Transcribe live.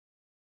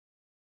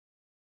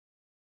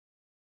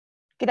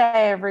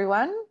G'day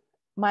everyone.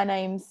 My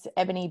name's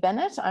Ebony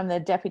Bennett. I'm the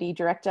Deputy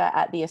Director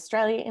at the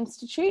Australia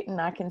Institute, and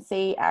I can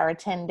see our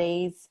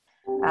attendees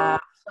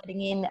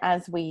flooding in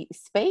as we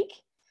speak.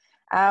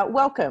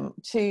 Welcome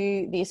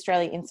to the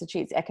Australia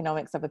Institute's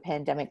Economics of a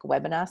Pandemic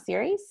webinar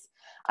series.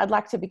 I'd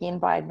like to begin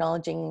by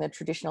acknowledging the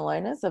traditional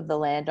owners of the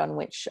land on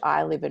which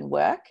I live and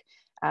work.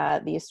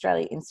 The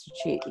Australia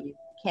Institute is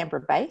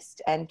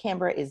Canberra-based, and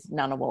Canberra is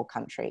Ngunnawal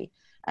country.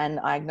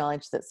 And I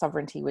acknowledge that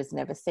sovereignty was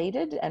never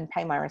ceded and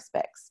pay my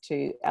respects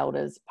to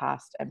elders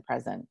past and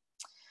present.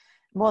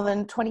 More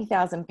than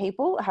 20,000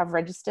 people have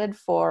registered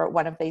for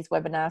one of these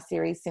webinar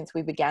series since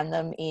we began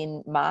them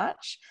in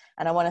March.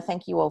 And I want to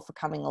thank you all for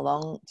coming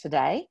along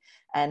today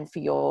and for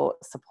your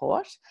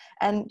support.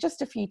 And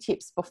just a few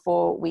tips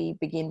before we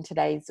begin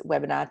today's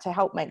webinar to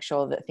help make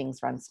sure that things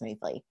run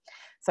smoothly.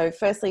 So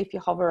firstly, if you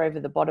hover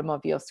over the bottom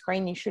of your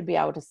screen, you should be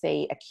able to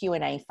see a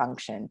Q&A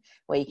function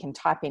where you can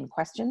type in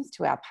questions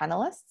to our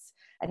panelists.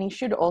 And you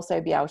should also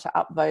be able to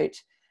upvote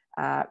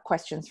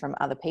questions from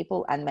other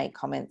people and make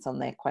comments on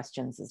their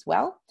questions as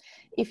well.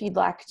 If you'd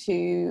like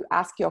to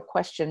ask your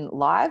question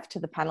live to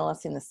the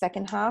panelists in the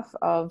second half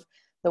of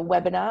the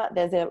webinar,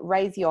 there's a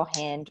raise your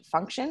hand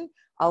function.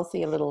 I'll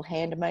see a little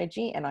hand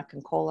emoji and I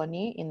can call on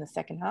you in the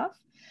second half.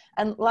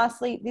 And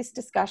lastly, this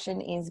discussion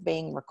is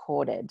being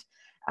recorded.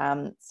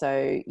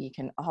 So you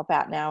can hop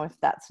out now if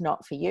that's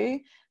not for you,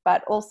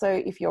 but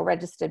also if you're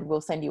registered,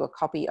 we'll send you a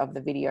copy of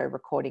the video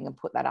recording and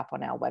put that up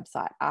on our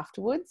website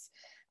afterwards.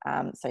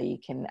 So you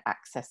can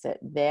access it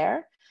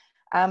there.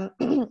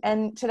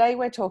 And today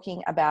we're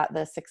talking about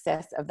the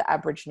success of the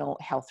Aboriginal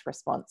health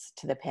response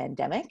to the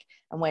pandemic.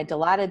 And we're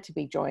delighted to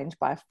be joined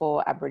by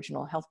 4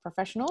 Aboriginal health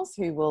professionals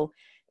who will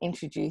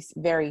introduce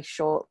very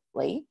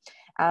shortly.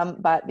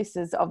 But this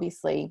is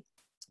obviously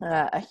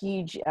a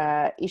huge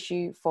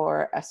issue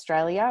for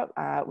Australia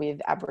with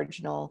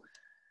Aboriginal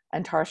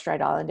and Torres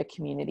Strait Islander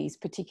communities,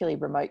 particularly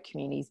remote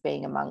communities,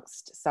 being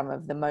amongst some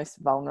of the most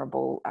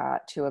vulnerable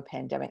to a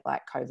pandemic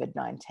like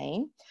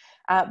COVID-19.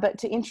 But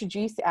to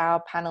introduce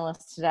our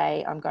panelists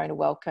today, I'm going to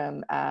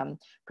welcome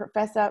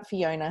Professor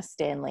Fiona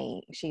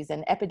Stanley. She's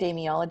an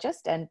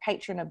epidemiologist and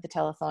patron of the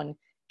Telethon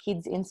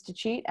Kids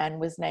Institute and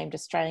was named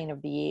Australian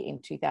of the Year in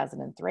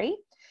 2003.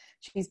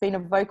 She's been a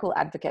vocal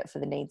advocate for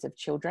the needs of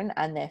children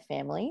and their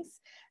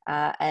families.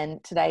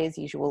 And today, as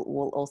usual,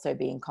 we'll also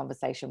be in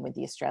conversation with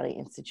the Australia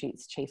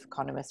Institute's Chief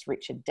Economist,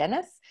 Richard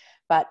Dennis.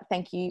 But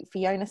thank you,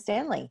 Fiona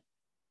Stanley.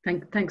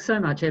 Thanks so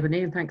much,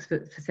 Ebony, and thanks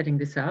for setting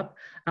this up.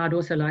 I'd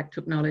also like to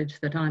acknowledge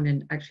that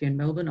I'm actually in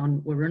Melbourne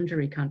on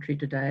Wurundjeri country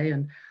today,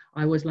 and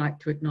I always like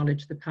to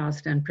acknowledge the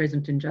past and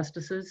present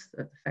injustices,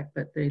 the fact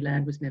that the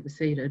land was never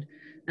ceded,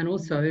 and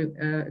also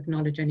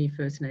acknowledge any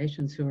First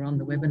Nations who are on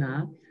the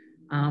webinar.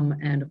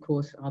 And of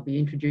course, I'll be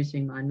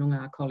introducing my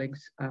Noongar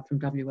colleagues from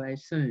WA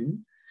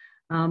soon.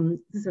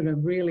 This is a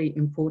really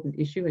important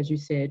issue, as you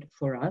said,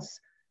 for us.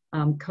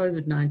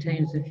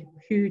 COVID-19 is a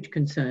huge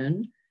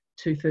concern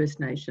to First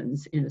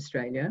Nations in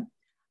Australia.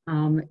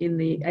 In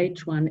the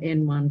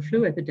H1N1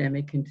 flu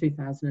epidemic in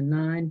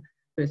 2009,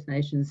 First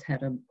Nations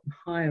had a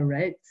higher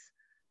rates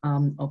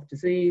of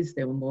disease.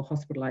 There were more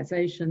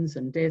hospitalisations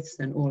and deaths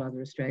than all other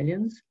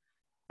Australians.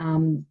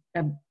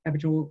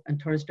 Aboriginal and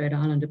Torres Strait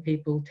Islander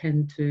people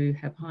tend to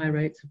have higher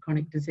rates of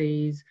chronic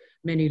disease.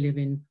 Many live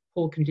in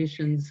poor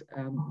conditions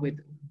with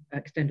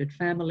extended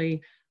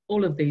family,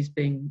 all of these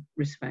being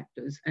risk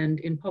factors, and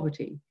in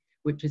poverty,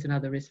 which is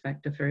another risk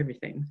factor for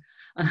everything.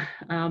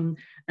 And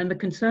the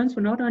concerns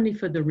were not only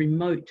for the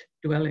remote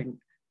dwelling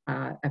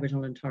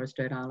Aboriginal and Torres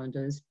Strait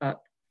Islanders,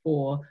 but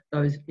for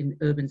those in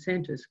urban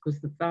centres, because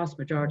the vast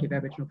majority of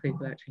Aboriginal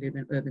people actually live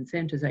in urban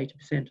centres,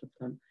 80% of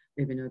them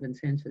live in urban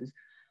centres.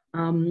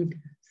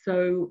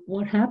 So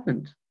what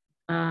happened?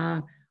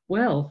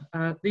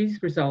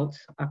 These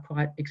results are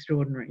quite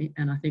extraordinary,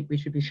 and I think we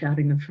should be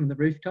shouting them from the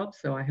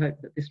rooftops. So I hope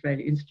that the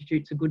Australia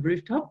Institute's a good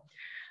rooftop.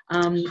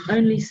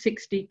 Only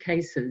 60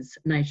 cases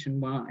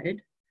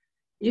nationwide.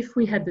 If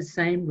we had the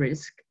same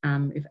risk,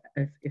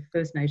 if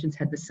First Nations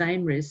had the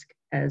same risk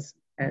as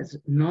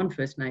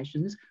non-First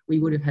Nations, we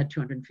would have had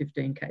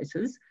 215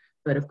 cases.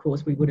 But of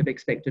course, we would have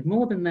expected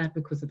more than that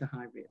because of the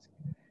high risk.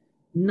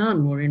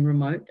 None were in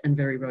remote and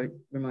very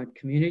remote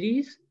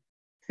communities.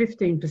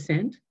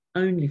 15%,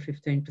 only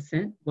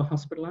 15% were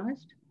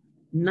hospitalised.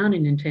 None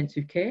in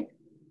intensive care.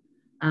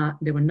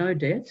 There were no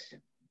deaths.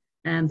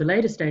 And the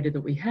latest data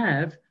that we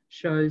have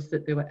shows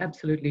that there were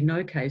absolutely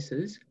no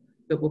cases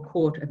that were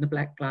caught in the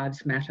Black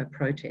Lives Matter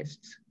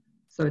protests.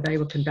 So they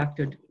were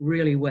conducted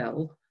really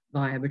well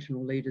by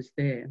Aboriginal leaders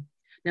there.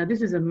 Now,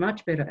 this is a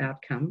much better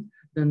outcome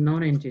than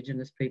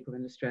non-Indigenous people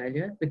in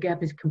Australia. The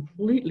gap is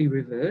completely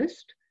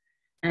reversed,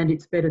 and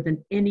it's better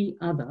than any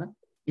other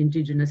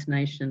Indigenous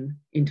nation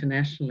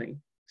internationally.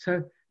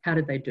 So how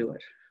did they do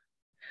it?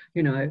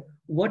 You know,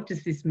 what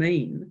does this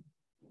mean,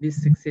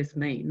 this success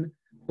mean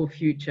for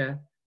future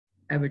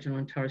Aboriginal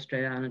and Torres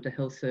Strait Islander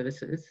health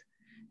services?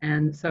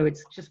 And so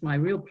it's just my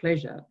real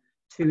pleasure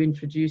to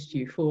introduce to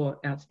you 4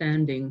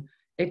 outstanding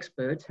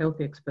experts,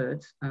 health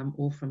experts,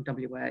 all from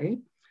WA.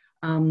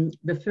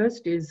 The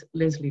first is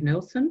Lesley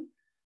Nelson.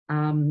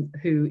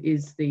 who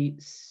is the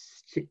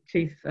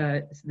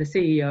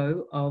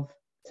CEO of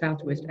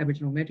Southwest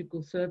Aboriginal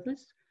Medical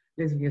Service.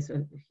 Lesley has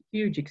a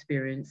huge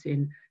experience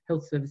in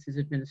health services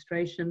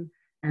administration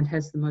and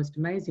has the most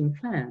amazing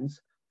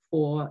plans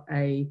for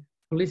a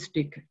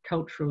holistic,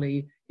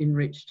 culturally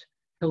enriched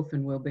health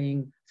and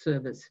wellbeing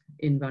service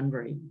in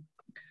Bunbury.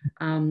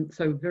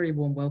 So very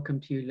warm welcome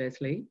to you,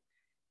 Lesley.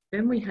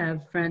 Then we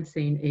have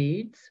Francine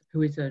Eades,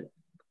 who is a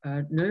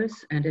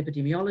nurse and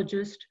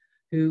epidemiologist,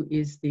 who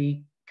is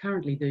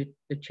currently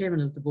the chairman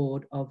of the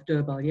board of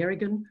Derbarl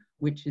Yerrigan,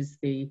 which is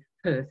the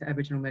Perth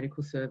Aboriginal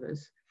Medical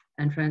Service.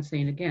 And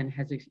Francine, again,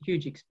 has a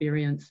huge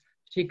experience,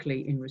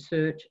 particularly in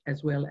research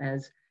as well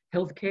as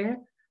healthcare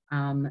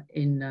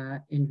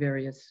in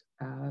various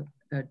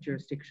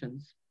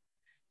jurisdictions.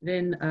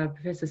 Then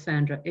Professor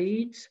Sandra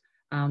Eades,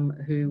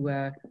 who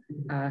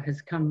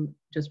has come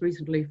just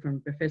recently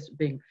from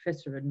being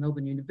professor at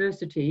Melbourne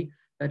University,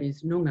 but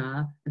is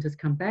Noongar, and has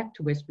come back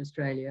to Western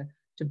Australia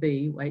to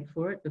be, wait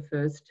for it, the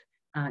first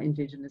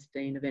Indigenous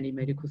Dean of any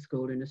medical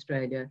school in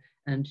Australia,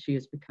 and she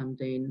has become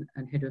Dean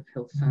and Head of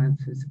Health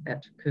Sciences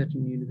at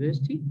Curtin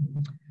University.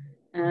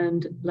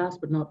 And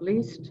last but not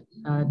least,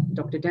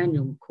 Dr.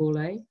 Daniel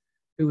McAullay,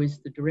 who is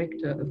the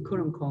Director of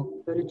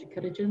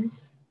Curtin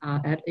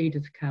at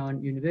Edith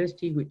Cowan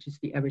University, which is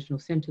the Aboriginal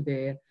Centre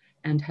there,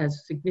 and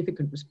has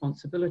significant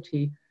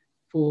responsibility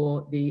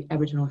for the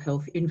Aboriginal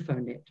Health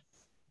Infonet.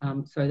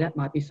 So that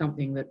might be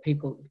something that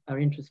people are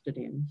interested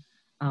in.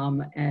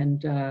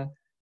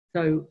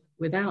 So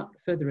without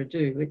further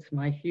ado, it's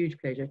my huge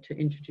pleasure to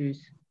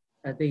introduce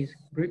these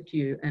group to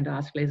you and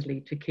ask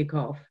Lesley to kick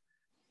off.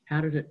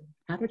 How did it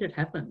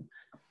happen?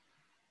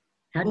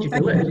 How did you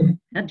do it?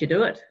 How did you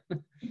do it?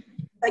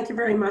 Thank you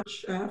very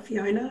much,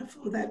 Fiona,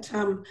 for that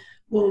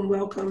warm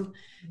welcome.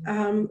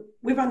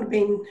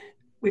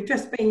 We've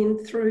just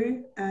been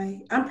through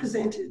an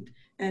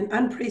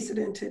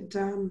unprecedented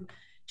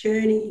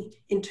journey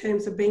in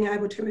terms of being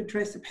able to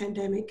address a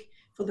pandemic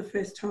for the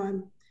first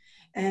time.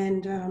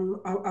 And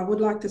I would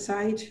like to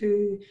say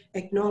to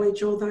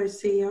acknowledge all those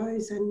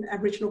CEOs and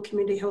Aboriginal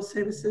community health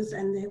services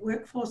and their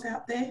workforce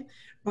out there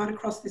right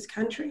across this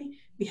country.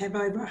 We have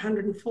over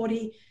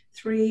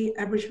 143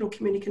 Aboriginal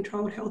community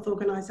controlled health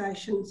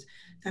organisations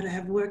that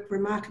have worked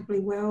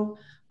remarkably well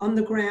on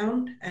the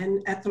ground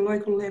and at the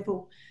local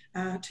level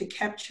to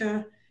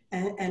capture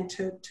and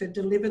to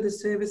deliver the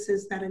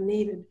services that are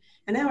needed.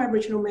 And our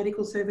Aboriginal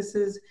medical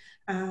services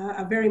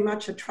are very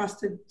much a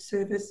trusted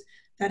service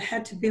that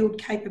had to build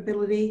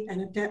capability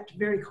and adapt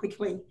very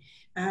quickly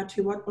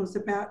to what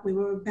we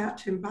were about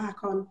to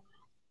embark on.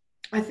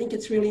 I think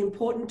it's really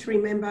important to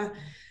remember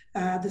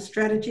the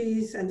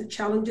strategies and the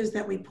challenges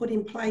that we put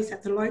in place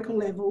at the local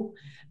level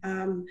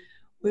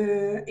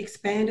were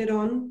expanded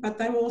on, but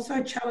they were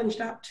also challenged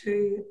up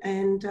to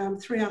and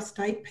through our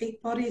state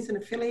peak bodies and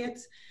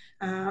affiliates,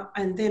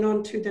 and then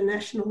on to the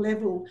national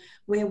level,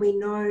 where we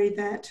know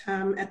that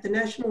at the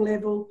national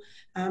level,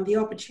 the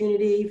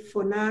opportunity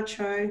for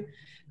NACHO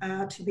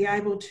to be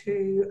able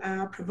to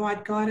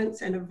provide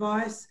guidance and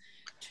advice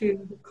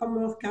to the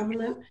Commonwealth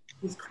Government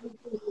was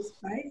critical in this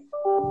space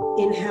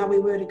in how we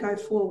were to go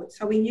forward.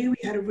 So we knew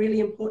we had a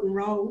really important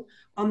role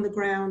on the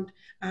ground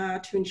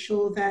to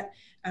ensure that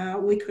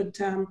we could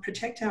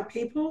protect our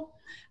people,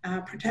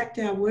 protect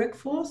our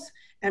workforce,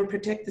 and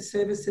protect the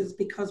services,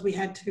 because we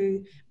had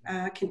to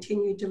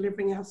continue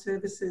delivering our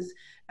services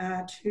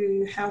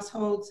to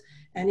households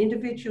and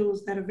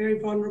individuals that are very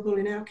vulnerable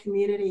in our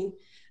community,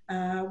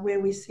 where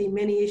we see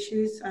many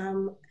issues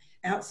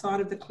outside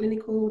of the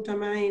clinical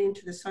domain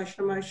into the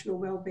social emotional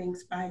wellbeing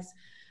space.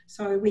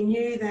 So we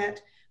knew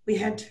that we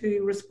had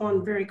to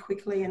respond very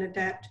quickly and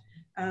adapt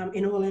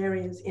in all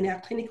areas, in our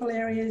clinical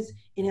areas,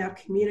 in our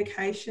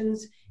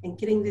communications, and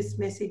getting this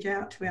message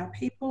out to our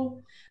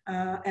people,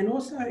 and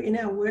also in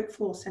our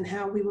workforce and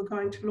how we were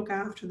going to look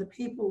after the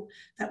people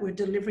that were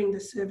delivering the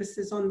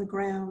services on the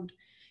ground.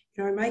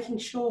 You know, making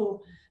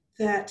sure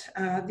that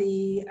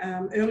the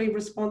early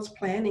response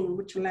planning,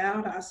 which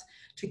allowed us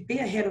to be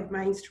ahead of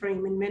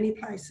mainstream in many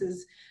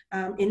places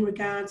in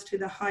regards to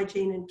the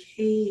hygiene and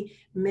key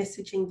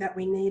messaging that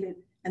we needed.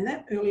 And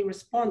that early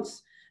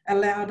response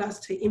allowed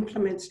us to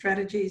implement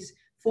strategies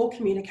for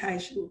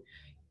communication.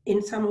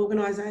 In some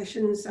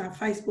organisations,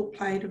 Facebook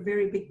played a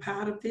very big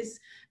part of this,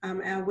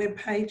 our web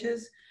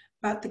pages,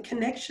 but the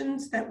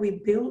connections that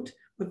we built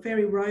were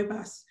very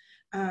robust.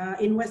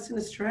 In Western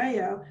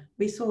Australia,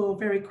 we saw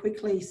very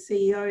quickly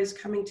CEOs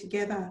coming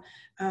together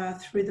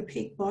through the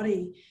peak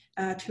body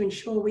to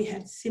ensure we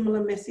had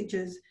similar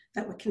messages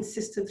that were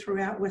consistent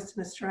throughout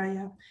Western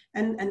Australia,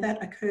 and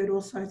that occurred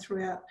also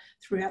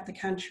throughout the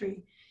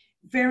country.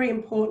 Very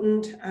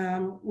important,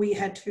 we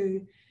had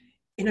to,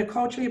 in a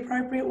culturally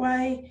appropriate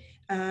way,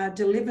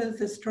 deliver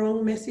the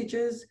strong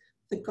messages,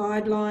 the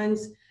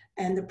guidelines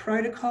and the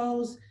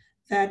protocols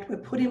that were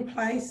put in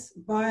place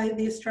by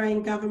the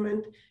Australian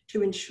government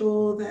to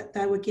ensure that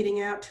they were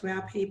getting out to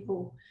our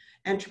people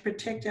and to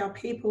protect our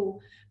people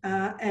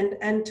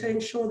and to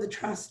ensure the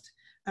trust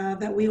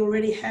that we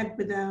already had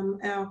with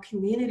our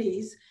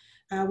communities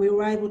we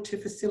were able to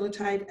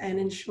facilitate and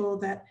ensure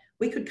that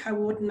we could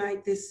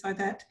coordinate this so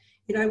that,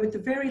 you know, with the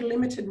very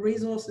limited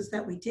resources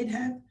that we did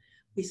have,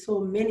 we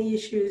saw many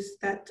issues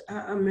that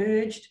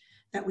emerged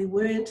that we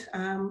weren't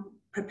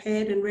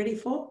prepared and ready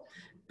for,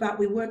 but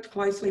we worked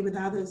closely with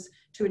others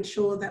to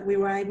ensure that we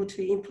were able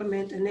to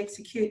implement and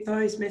execute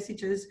those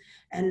messages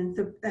and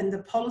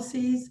the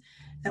policies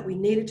that we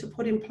needed to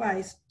put in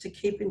place to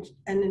keep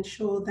and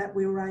ensure that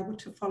we were able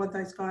to follow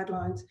those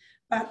guidelines.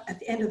 But at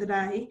the end of the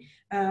day,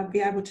 be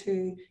able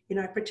to, you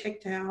know,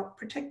 protect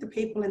the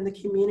people in the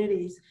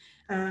communities,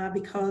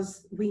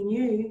 because we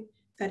knew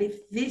that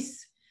if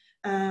this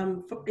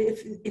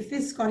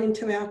got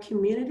into our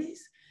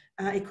communities,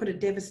 it could have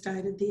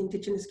devastated the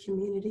Indigenous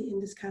community in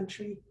this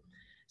country.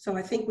 So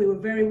I think we were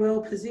very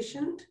well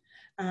positioned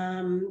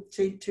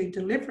to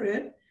deliver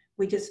it.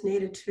 We just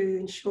needed to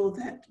ensure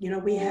that, you know,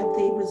 we had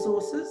the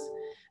resources.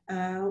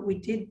 We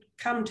did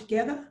come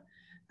together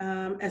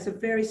as a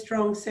very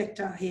strong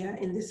sector here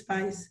in this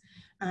space,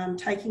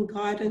 taking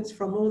guidance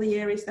from all the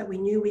areas that we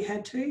knew we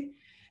had to,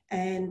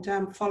 and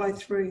follow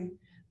through,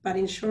 but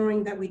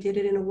ensuring that we did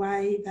it in a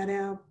way that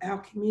our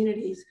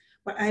communities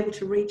were able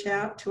to reach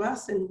out to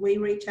us and we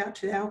reach out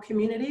to our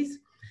communities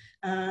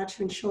to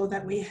ensure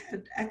that we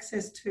had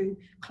access to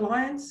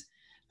clients,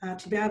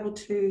 to be able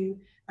to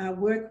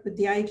work with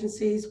the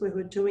agencies where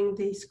we're doing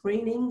the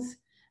screenings,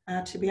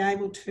 to be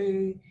able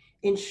to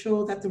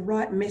ensure that the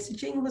right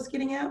messaging was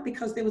getting out,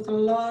 because there was a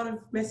lot of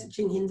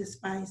messaging in the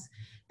space,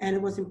 and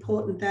it was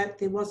important that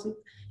there wasn't,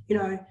 you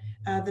know,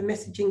 the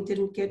messaging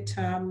didn't get,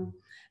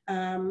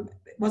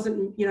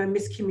 wasn't, you know,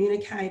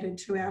 miscommunicated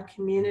to our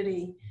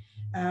community.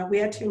 We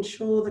had to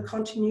ensure the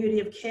continuity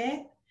of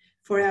care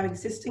for our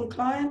existing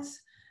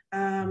clients.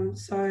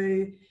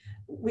 So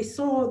we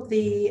saw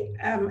the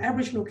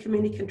Aboriginal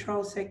community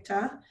control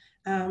sector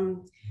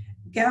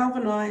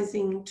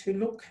galvanising to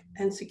look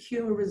and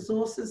secure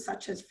resources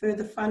such as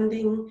further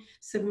funding,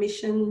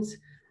 submissions,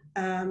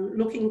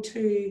 looking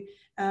to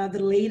the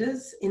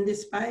leaders in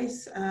this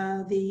space.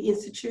 The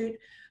Institute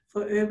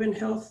for Urban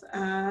Health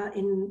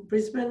in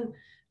Brisbane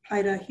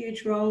played a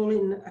huge role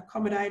in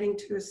accommodating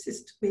to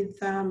assist with,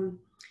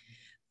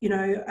 you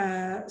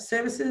know,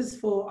 services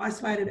for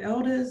isolated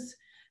elders,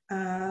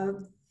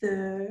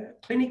 the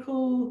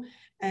clinical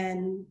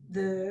and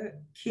the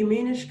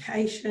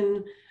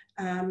communication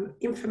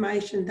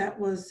information that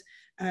was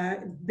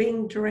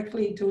being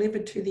directly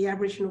delivered to the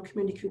Aboriginal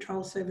Community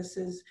Control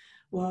Services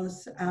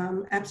was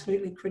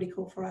absolutely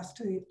critical for us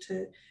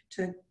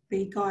to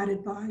be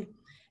guided by.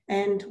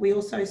 And we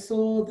also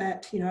saw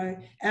that, you know,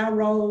 our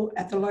role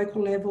at the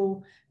local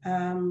level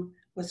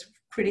was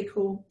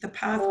critical. The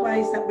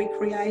pathways that we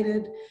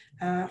created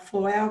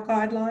for our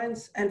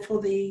guidelines and for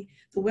the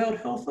World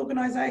Health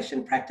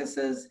Organization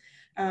practices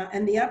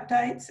and the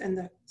updates and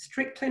the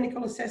strict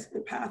clinical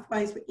assessment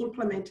pathways were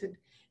implemented.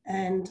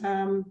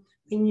 And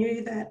we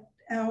knew that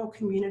our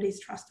communities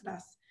trusted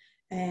us.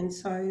 And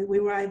so we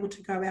were able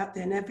to go out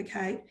there and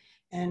advocate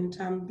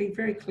and be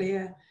very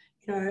clear,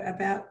 you know,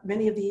 about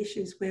many of the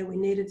issues where we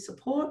needed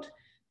support.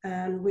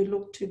 And we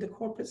looked to the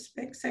corporate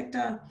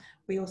sector.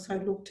 We also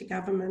looked to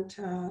government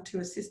to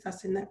assist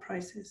us in that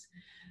process.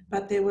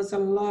 But there was a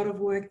lot of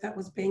work that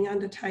was being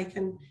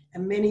undertaken,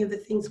 and many of the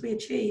things we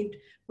achieved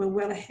were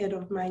well ahead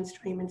of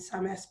mainstream in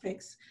some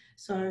aspects.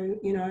 So,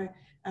 you know,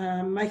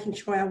 making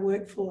sure our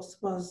workforce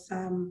was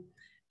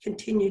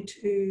continued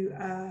to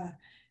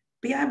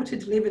be able to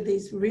deliver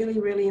these really,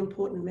 really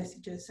important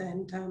messages.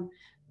 And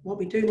what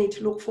we do need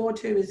to look forward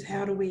to is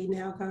how do we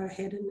now go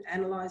ahead and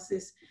analyse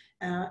this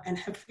and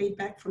have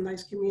feedback from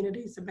those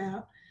communities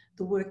about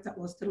the work that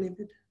was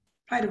delivered.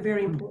 Played a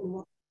very important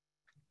role.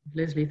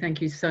 Lesley,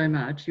 thank you so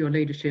much. Your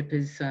leadership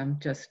is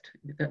just,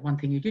 that one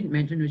thing you didn't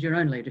mention was your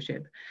own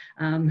leadership.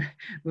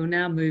 We'll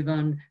now move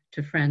on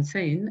to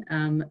Francine,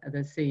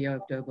 the CEO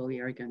of Derbarl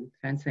Yerrigan.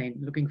 Francine,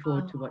 looking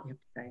forward to what you have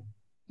to say.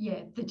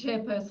 Yeah, the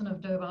chairperson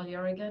of Derbarl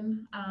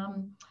Yerrigan.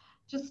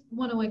 Just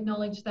want to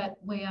acknowledge that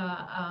we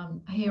are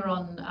here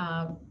on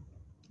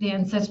the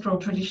ancestral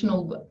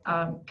traditional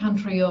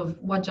country of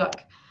Whadjuk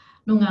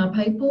Noongar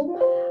people.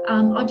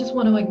 I just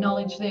want to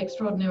acknowledge the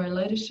extraordinary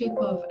leadership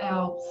of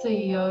our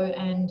CEO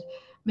and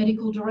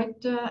medical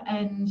director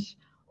and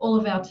all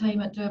of our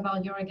team at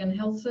Derbarl Yerrigan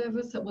Health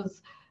Service. It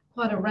was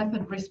quite a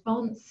rapid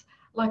response.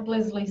 Like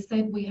Lesley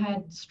said, we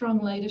had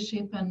strong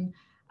leadership and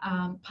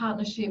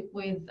partnership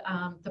with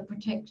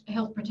the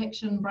Health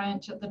Protection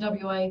branch at the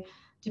WA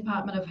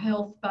Department of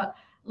Health, but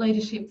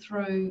leadership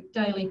through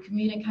daily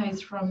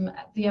communiques from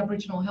the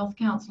Aboriginal Health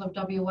Council of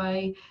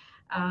WA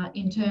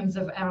in terms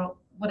of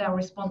what our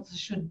responses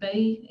should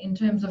be in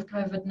terms of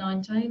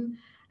COVID-19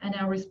 and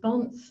our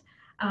response.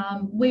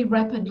 We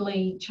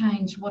rapidly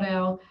changed what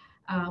our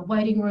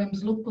waiting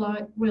rooms looked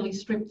like, really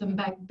stripped them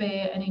back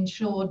bare and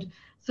ensured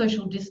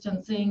social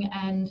distancing.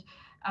 And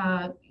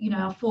you know,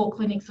 our 4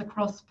 clinics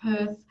across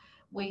Perth,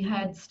 we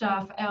had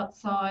staff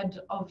outside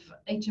of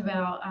each of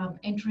our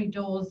entry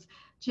doors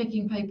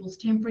checking people's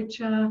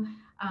temperature,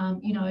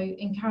 you know,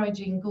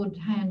 encouraging good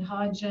hand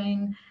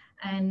hygiene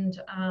and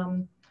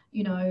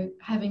you know,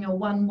 having a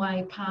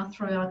one-way path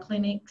through our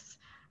clinics,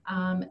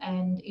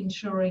 and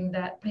ensuring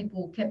that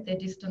people kept their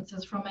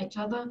distances from each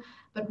other,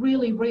 but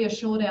really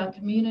reassured our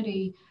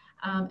community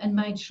and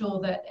made sure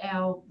that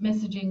our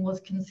messaging was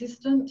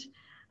consistent.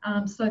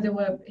 So there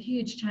were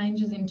huge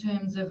changes in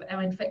terms of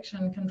our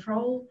infection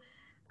control.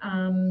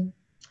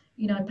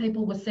 You know,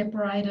 people were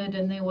separated,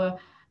 and there were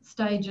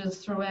stages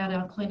throughout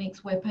our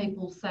clinics where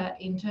people sat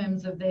in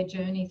terms of their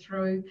journey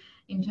through,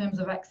 in terms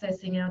of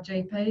accessing our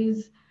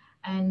GPs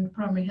and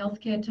primary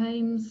healthcare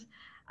teams.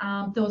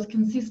 There was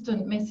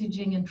consistent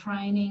messaging and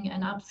training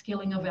and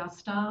upskilling of our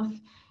staff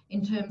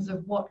in terms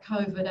of what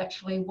COVID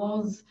actually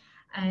was,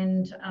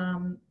 and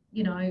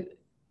you know,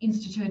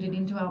 instituted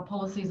into our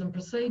policies and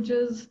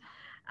procedures.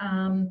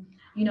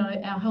 You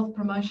know, our health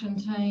promotion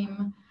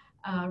team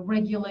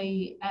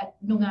regularly at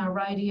Noongar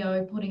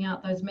Radio putting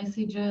out those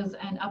messages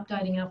and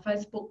updating our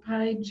Facebook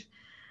page.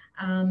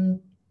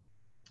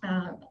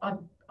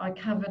 I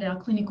covered our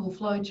clinical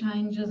flow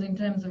changes in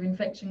terms of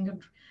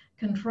infection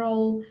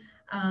control.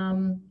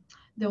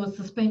 There was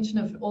suspension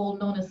of all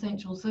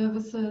non-essential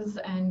services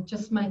and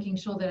just making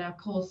sure that our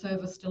core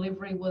service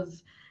delivery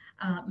was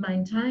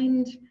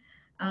maintained.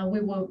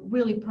 We were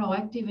really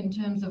proactive in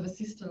terms of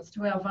assistance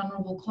to our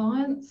vulnerable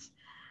clients.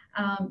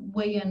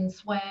 We and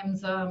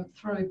SWAMS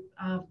through,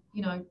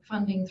 you know,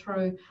 funding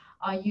through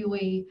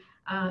IUE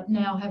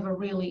now have a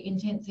really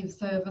intensive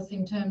service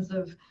in terms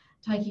of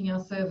taking our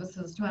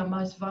services to our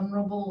most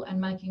vulnerable and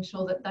making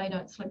sure that they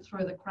don't slip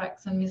through the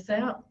cracks and miss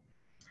out.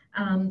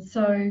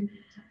 So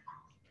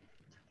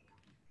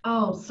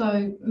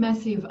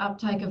massive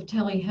uptake of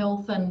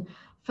telehealth and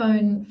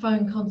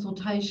phone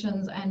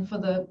consultations, and for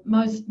the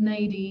most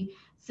needy,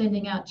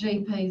 sending out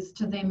GPs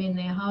to them in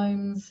their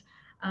homes,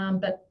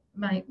 but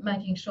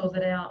making sure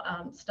that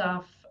our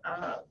staff,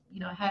 you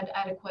know, had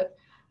adequate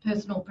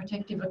personal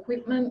protective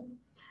equipment.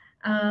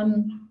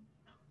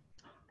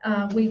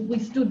 We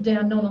stood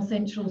down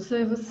non-essential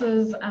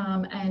services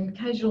and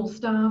casual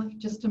staff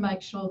just to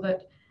make sure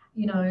that,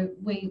 you know,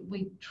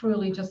 we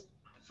truly just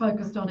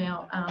focused on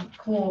our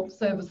core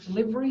service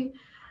delivery.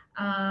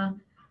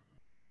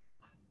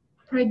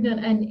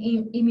 Pregnant and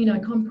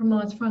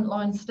immunocompromised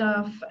frontline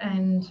staff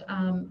and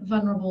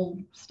vulnerable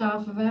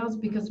staff of ours,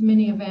 because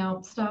many of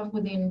our staff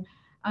within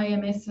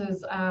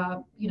AMSs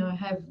you know,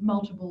 have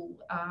multiple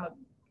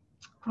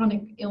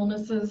chronic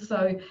illnesses.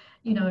 So,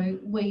 you know,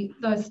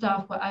 those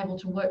staff were able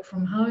to work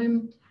from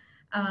home.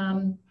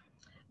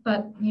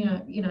 But you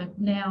know,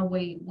 now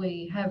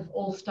we have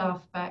all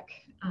staff back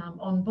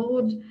on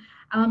board.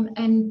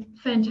 And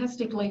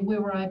fantastically, we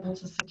were able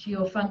to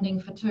secure funding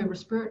for 2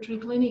 respiratory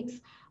clinics,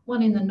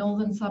 one in the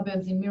northern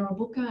suburbs in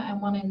Mirrabooka and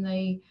one in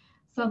the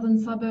southern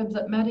suburbs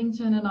at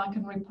Maddington. And I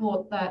can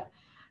report that,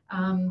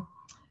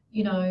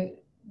 you know,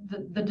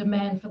 the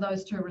demand for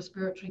those 2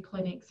 respiratory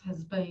clinics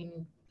has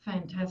been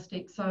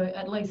fantastic. So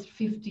at least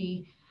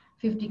 50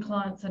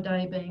 clients a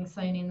day being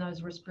seen in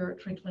those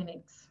respiratory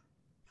clinics.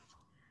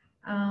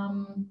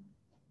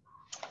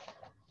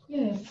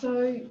 Yeah,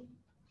 so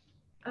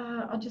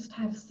I just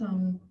have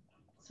some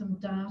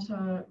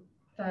data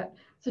that,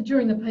 so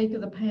during the peak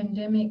of the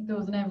pandemic, there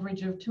was an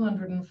average of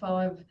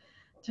 205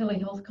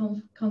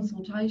 telehealth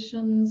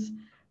consultations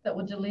that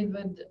were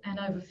delivered, and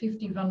over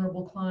 50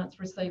 vulnerable clients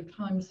received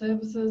home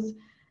services,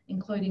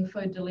 including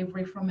food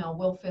delivery from our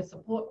welfare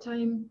support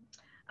team.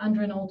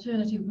 Under an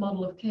alternative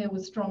model of care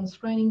with strong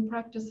screening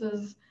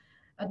practices,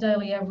 a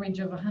daily average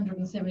of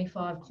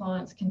 175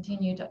 clients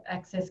continue to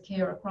access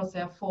care across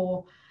our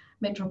 4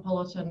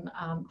 metropolitan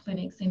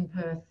clinics in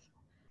Perth.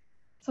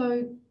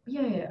 So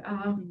yeah,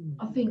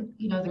 I think,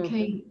 you know, the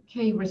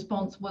key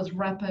response was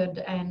rapid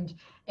and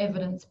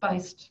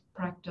evidence-based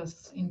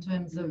practice in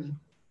terms of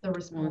the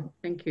response. Oh,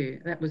 thank you.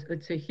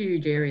 It's a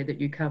huge area that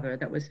you cover.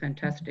 That was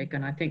fantastic.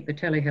 And I think the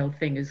telehealth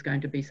thing is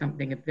going to be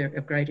something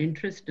of great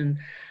interest. And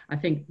I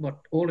think what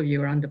all of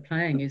you are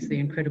underplaying is the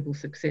incredible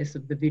success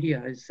of the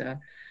videos,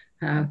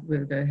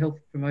 with the health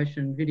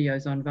promotion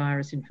videos on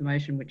virus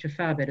information, which are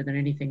far better than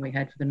anything we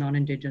had for the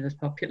non-Indigenous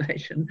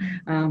population.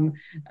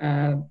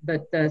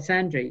 But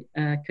Sandra,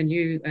 can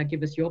you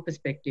give us your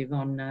perspective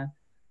on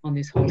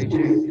this whole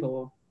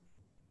issue?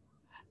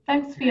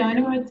 Thanks,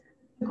 Fiona. It's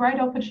a great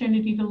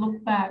opportunity to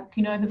look back.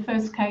 You know, the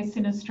first case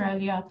in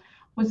Australia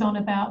was on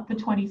about the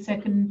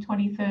 22nd,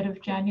 23rd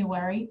of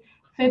January.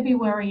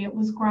 February, it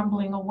was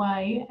grumbling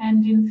away.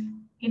 And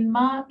in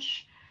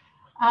March,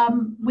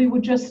 we were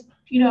just,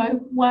 you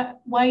know,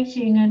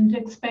 waiting and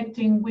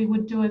expecting we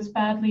would do as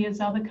badly as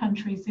other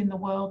countries in the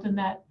world, and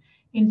that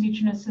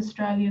Indigenous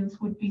Australians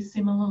would be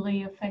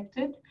similarly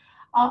affected.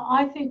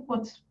 I think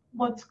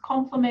what's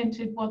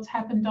complemented what's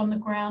happened on the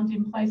ground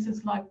in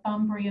places like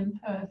Bunbury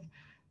and Perth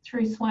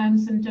through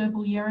SWAMS and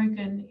Derbarl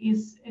Yerrigan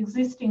is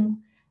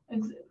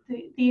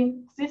the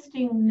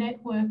existing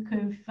network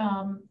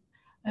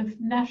of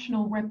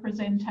national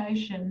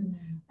representation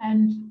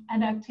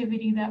and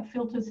activity that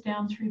filters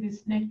down through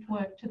this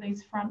network to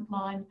these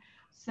frontline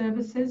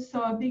services.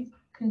 So a big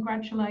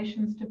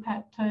congratulations to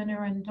Pat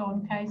Turner and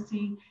Don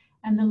Casey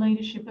and the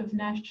leadership of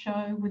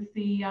NASHO with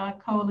the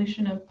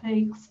Coalition of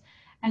Peaks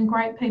and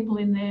great people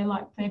in there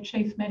like their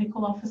Chief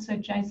Medical Officer,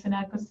 Jason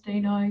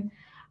Agostino.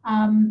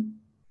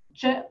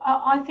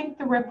 I think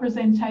the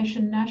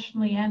representation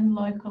nationally and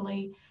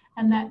locally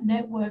and that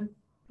network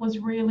was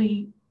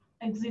really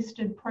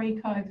existed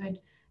pre-COVID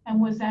and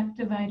was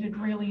activated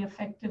really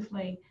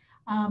effectively.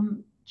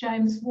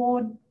 James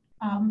Ward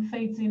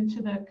feeds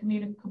into the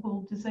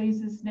Communicable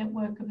Diseases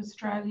Network of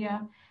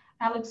Australia.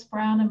 Alex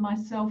Brown and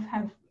myself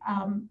have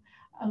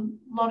a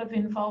lot of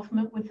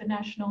involvement with the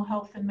National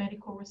Health and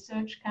Medical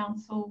Research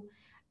Council,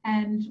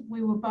 and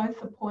we were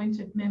both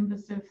appointed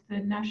members of the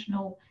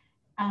National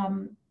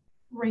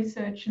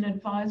Research and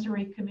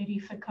Advisory Committee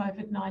for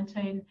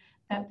COVID-19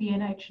 that the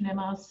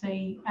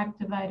NHMRC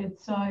activated.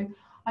 So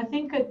I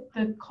think at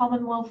the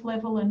Commonwealth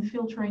level and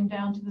filtering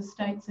down to the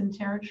states and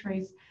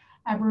territories,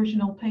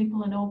 Aboriginal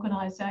people and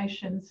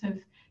organisations have,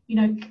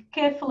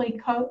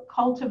 carefully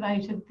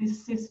cultivated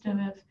this system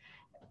of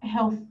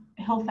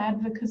health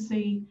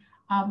advocacy,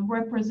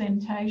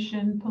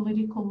 representation,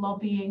 political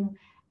lobbying,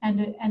 and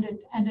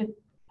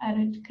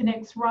it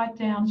connects right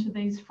down to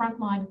these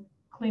frontline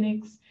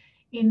clinics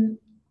in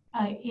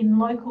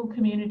local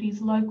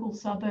communities, local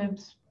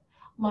suburbs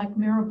like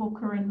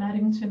Mirrabooka and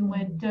Maddington,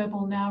 where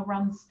Derbarl now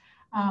runs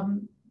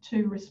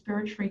 2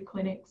 respiratory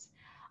clinics.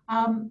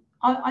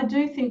 I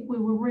do think we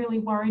were really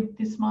worried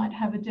this might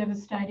have a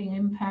devastating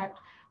impact.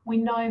 We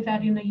know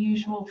that in the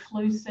usual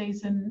flu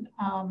season,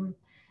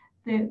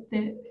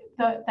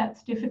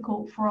 that's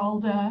difficult for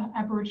older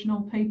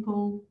Aboriginal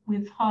people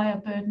with higher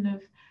burden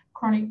of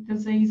chronic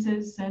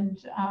diseases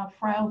and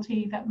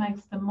frailty that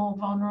makes them more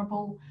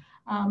vulnerable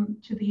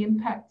to the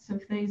impacts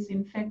of these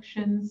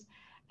infections.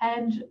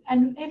 And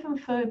even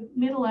for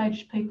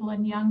middle-aged people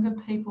and younger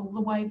people,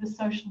 the way the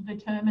social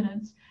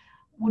determinants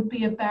would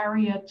be a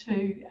barrier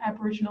to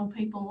Aboriginal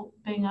people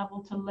being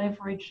able to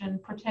leverage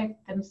and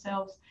protect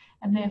themselves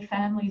and their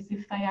families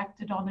if they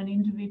acted on an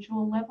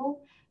individual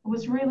level. It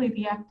was really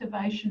the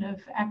activation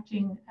of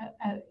acting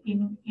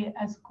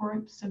as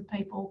groups of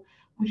people,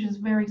 which is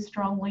very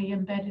strongly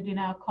embedded in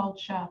our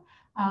culture.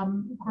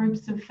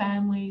 Groups of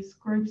families,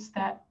 groups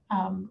that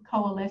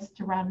coalesce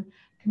to run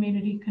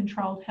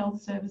community-controlled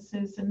health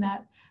services, and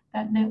that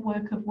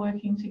network of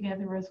working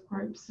together as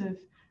groups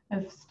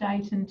of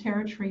state and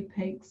territory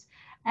peaks.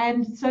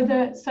 And so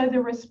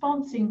the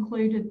response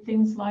included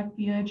things like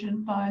the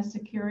urgent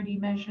biosecurity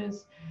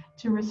measures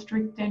to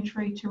restrict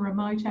entry to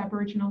remote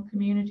Aboriginal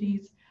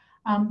communities,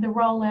 the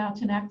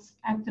rollout and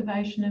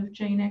activation of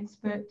gene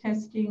expert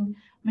testing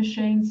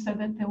machines so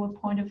that there were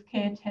point of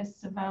care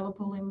tests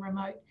available in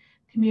remote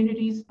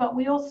communities. But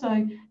we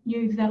also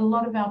knew that a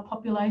lot of our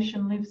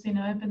population lives in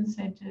urban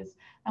centres,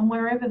 and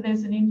wherever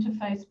there's an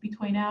interface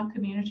between our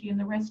community and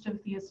the rest of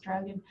the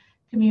Australian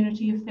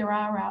community, if there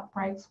are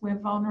outbreaks, we're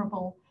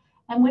vulnerable.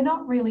 And we're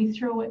not really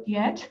through it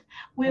yet.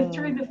 We're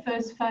through the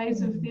first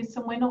phase of this,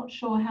 and we're not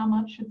sure how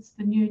much it's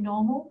the new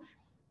normal.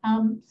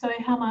 So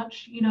how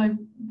much,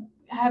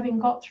 having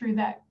got through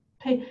that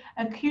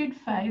acute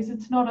phase,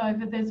 it's not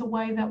over. There's a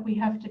way that we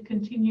have to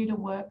continue to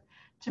work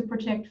to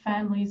protect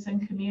families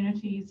and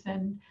communities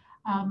and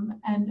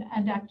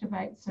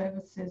activate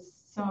services.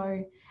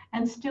 So,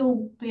 and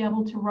still be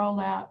able to roll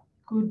out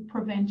good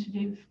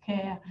preventative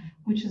care,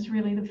 which is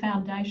really the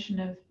foundation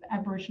of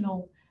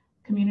Aboriginal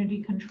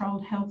community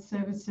controlled health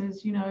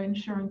services,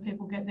 ensuring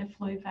people get their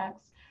flu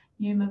vax,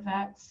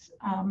 pneumovax,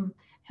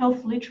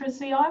 health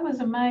literacy. I was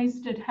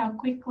amazed at how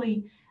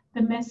quickly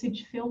the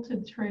message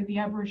filtered through the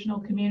Aboriginal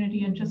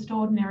community, and just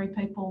ordinary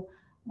people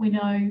we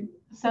know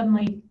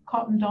suddenly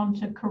cottoned on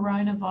to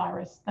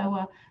coronavirus. They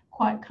were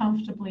quite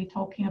comfortably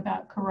talking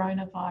about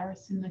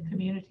coronavirus in the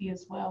community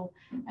as well,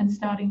 and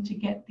starting to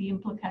get the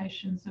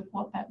implications of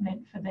what that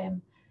meant for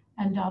them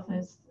and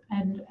others.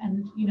 And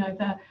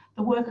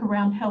the work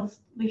around health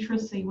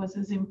literacy was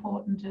as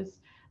important as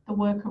the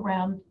work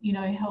around,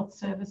 health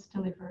service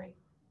delivery.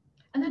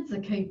 And that's a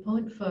key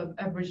point for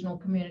Aboriginal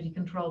community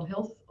controlled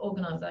health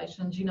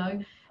organisations,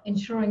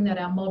 ensuring that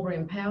our mob are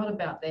empowered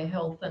about their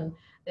health and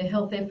their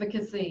health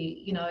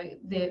efficacy,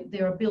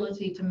 their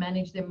ability to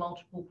manage their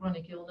multiple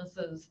chronic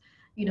illnesses,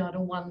 to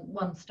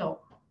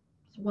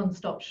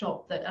one-stop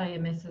shop that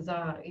AMSs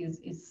are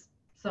is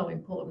so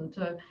important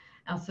to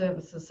our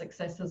services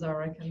successes, I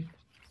reckon.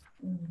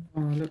 Oh,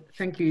 look,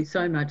 thank you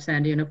so much,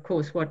 Sandy. And of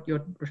course, what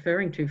you're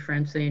referring to,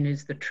 Francine,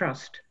 is the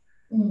trust.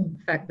 The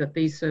fact that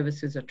these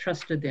services are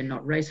trusted, they're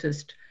not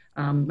racist.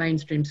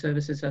 Mainstream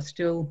services are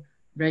still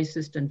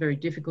racist and very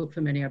difficult for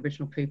many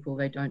Aboriginal people.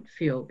 They don't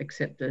feel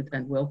accepted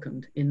and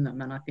welcomed in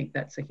them. And I think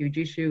that's a huge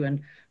issue.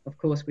 And of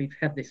course, we've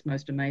had this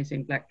most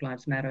amazing Black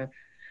Lives Matter,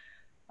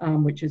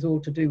 which is all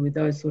to do with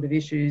those sort of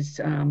issues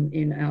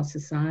in our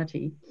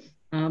society.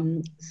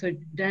 So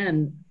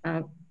Dan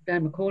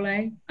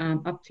McAullay,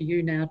 up to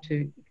you now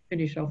to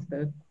finish off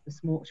the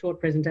short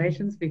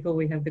presentations before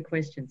we have the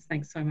questions.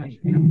 Thanks so much.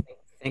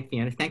 Thanks,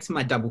 Fiona. Thanks for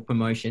my double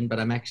promotion, but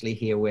I'm actually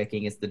here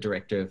working as the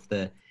director of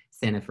the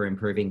Centre for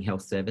Improving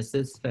Health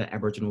Services for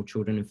Aboriginal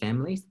Children and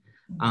Families.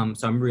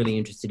 So I'm really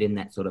interested in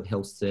that sort of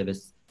health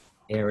service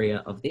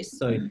area of this.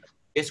 So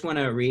just want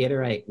to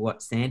reiterate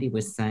what Sandy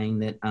was saying,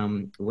 that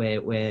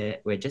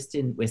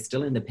we're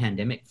still in the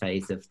pandemic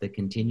phase of the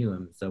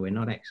continuum. So we're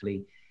not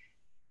actually,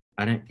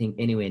 I don't think,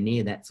 anywhere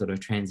near that sort of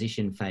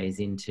transition phase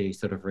into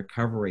sort of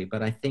recovery.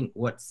 But I think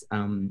what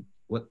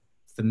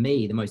for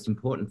me, the most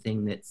important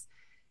thing that's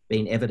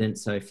been evident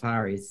so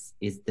far is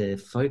the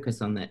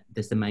focus on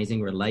this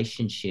amazing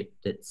relationship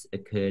that's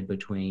occurred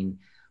between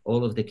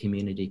all of the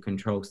community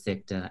control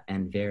sector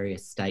and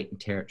various state and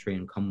territory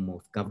and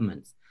Commonwealth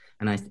governments.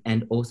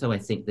 And also I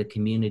think the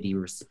community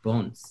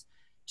response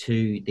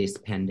to this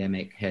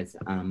pandemic has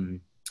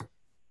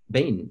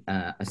been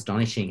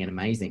astonishing and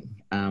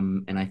amazing.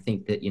 And I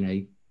think that, you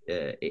know,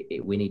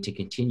 we need to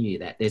continue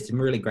that. There's some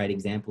really great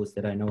examples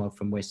that I know of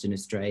from Western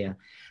Australia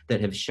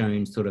that have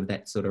shown sort of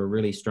that sort of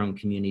really strong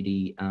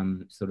community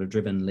sort of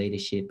driven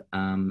leadership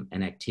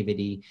and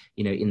activity.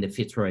 You know, in the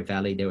Fitzroy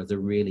Valley, there was a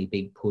really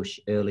big push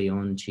early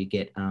on to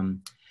get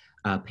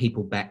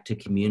people back to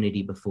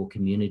community before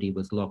community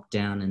was locked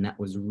down, and that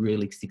was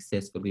really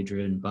successfully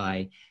driven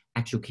by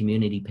actual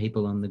community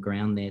people on the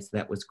ground there. So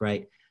that was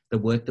great. The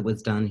work that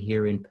was done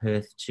here in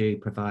Perth to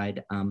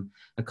provide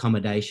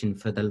accommodation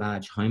for the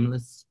large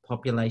homeless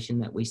population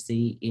that we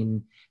see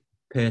in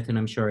Perth, and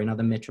I'm sure in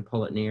other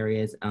metropolitan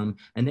areas. And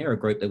they're a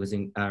group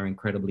that are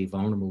incredibly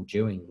vulnerable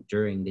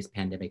during this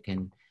pandemic,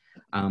 and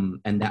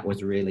that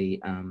was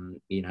really,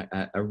 you know,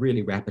 a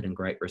really rapid and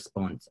great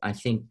response. I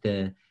think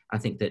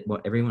that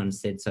what everyone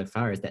said so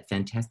far is that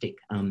fantastic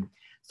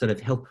sort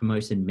of health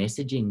promotion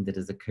messaging that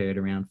has occurred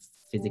around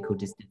physical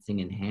distancing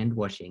and hand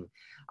washing.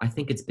 I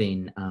think it's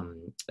been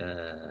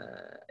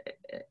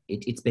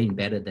it's been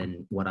better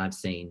than what I've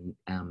seen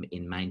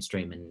in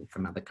mainstream and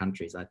from other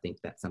countries. I think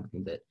that's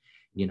something that,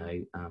 you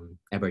know,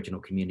 Aboriginal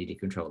community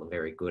control are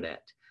very good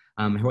at.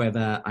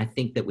 However, I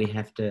think that we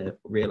have to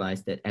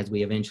realise that as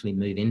we eventually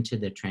move into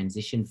the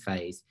transition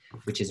phase,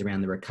 which is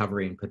around the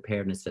recovery and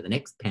preparedness for the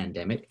next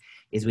pandemic,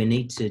 is we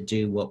need to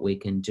do what we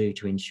can do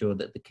to ensure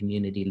that the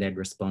community-led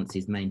response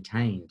is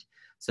maintained,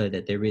 so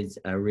that there is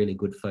a really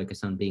good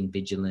focus on being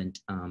vigilant,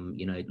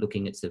 you know,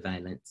 looking at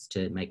surveillance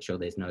to make sure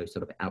there's no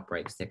sort of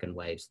outbreaks, second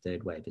waves,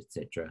 third wave,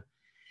 etc.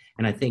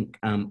 And I think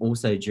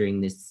also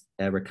during this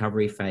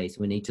recovery phase,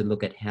 we need to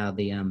look at how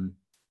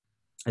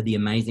the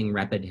amazing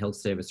rapid health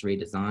service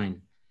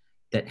redesign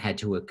that had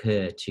to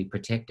occur to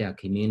protect our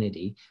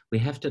community. We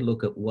have to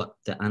look at what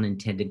the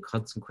unintended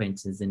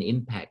consequences and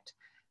impact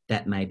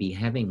that may be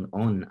having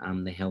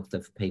on the health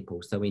of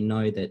people. So we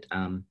know that,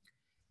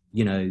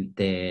 you know,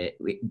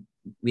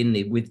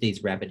 with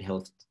these rapid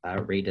health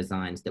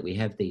redesigns, that we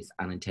have these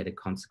unintended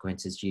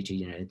consequences due to,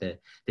 you know,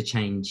 the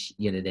change,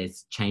 you know,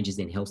 there's changes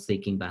in health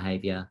seeking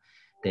behaviour,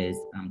 there's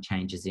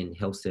changes in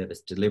health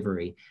service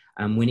delivery.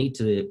 We need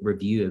to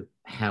review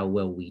how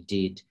well we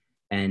did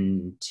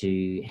and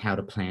to how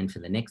to plan for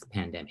the next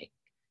pandemic.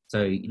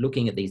 So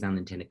looking at these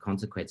unintended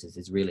consequences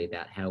is really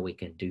about how we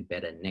can do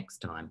better next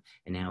time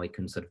and how we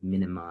can sort of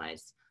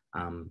minimise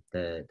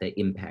the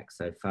impact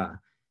so far.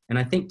 And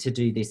I think to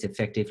do this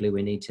effectively,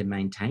 we need to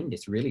maintain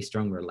this really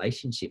strong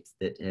relationships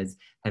that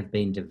have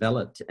been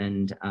developed,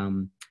 and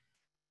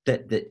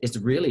that it's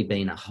really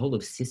been a whole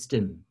of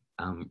system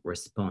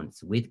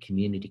response with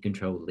community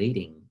control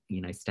leading,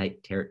 you know,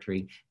 state,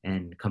 territory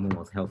and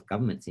Commonwealth health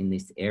governments in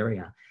this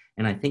area.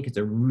 And I think it's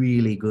a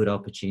really good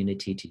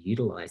opportunity to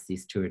utilise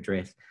this to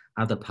address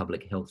other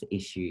public health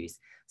issues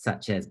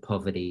such as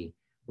poverty,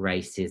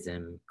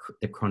 racism,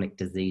 the chronic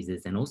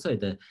diseases, and also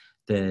the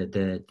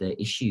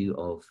issue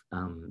of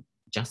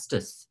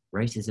justice,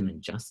 racism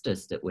and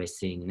justice that we're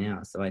seeing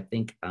now. So I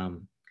think,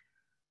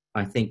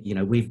 you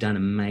know, we've done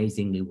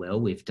amazingly well.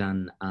 We've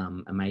done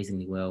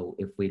amazingly well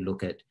if we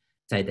look at,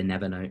 say, the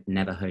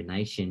Navajo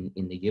Nation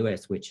in the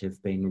US, which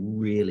have been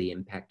really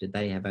impacted.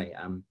 They have a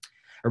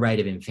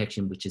rate of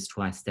infection which is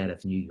twice that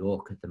of New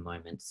York at the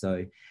moment.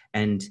 So,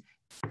 and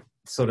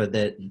sort of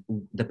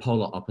the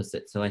polar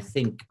opposite. So I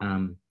think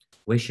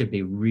we should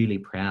be really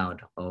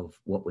proud of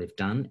what we've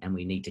done, and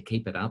we need to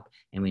keep it up,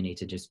 and we need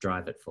to just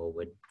drive it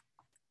forward.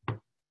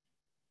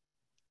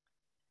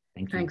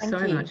 Thank you. Thanks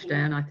so much,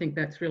 Dan. I think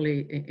that's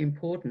really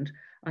important.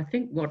 I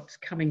think what's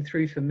coming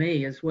through for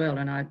me as well,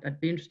 and I'd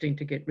be interesting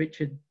to get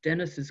Richard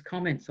Dennis's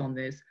comments on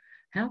this,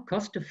 how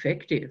cost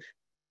effective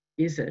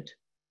is it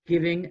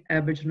giving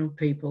Aboriginal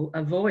people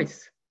a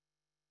voice,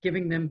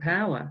 giving them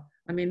power?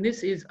 I mean,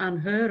 this is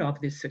unheard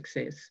of, this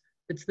success.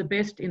 It's the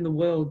best in the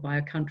world by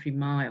a country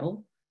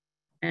mile.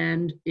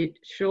 And it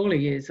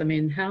surely is. I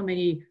mean, how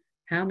many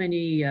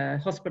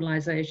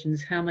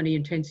hospitalisations, how many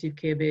intensive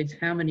care beds,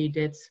 how many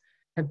deaths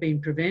have been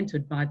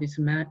prevented by this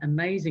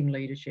amazing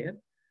leadership?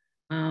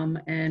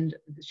 And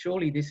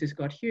surely this has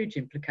got huge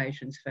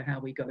implications for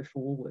how we go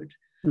forward.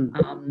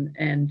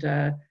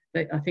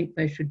 I think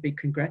they should be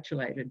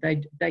congratulated.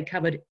 They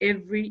covered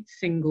every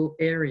single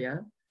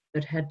area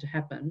that had to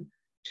happen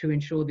to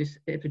ensure this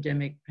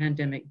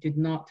pandemic did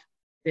not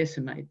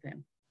decimate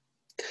them.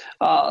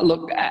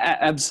 Look,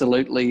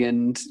 absolutely.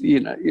 And, you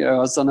know, I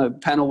was on a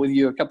panel with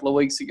you a couple of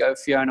weeks ago,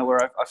 Fiona,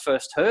 where I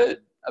first heard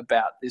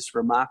about this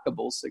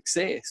remarkable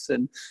success.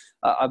 And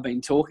I've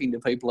been talking to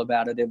people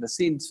about it ever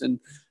since. And,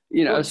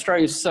 you know,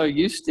 Australia's so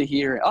used to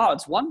hearing, oh,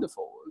 it's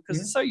wonderful,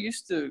 because it's so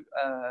used to,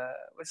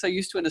 we're so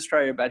used to in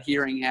Australia about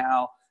hearing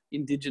how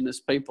Indigenous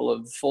people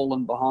have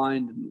fallen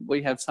behind, and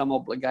we have some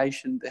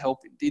obligation to help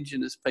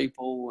Indigenous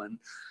people, and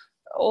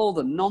all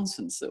the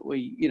nonsense that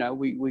we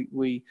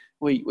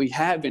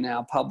have in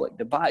our public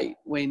debate,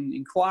 when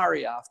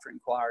inquiry after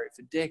inquiry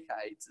for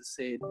decades has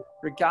said,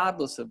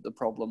 regardless of the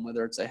problem,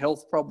 whether it's a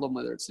health problem,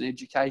 whether it's an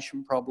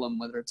education problem,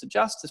 whether it's a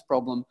justice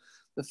problem,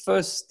 the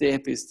first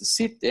step is to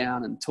sit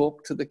down and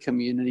talk to the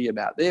community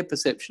about their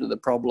perception of the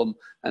problem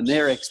and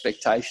their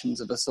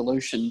expectations of a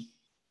solution,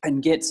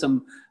 and get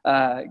some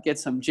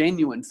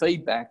genuine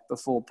feedback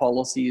before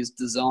policy is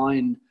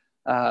designed.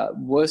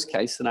 Worst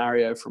case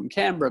scenario from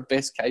Canberra,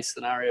 best case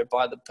scenario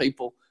by the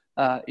people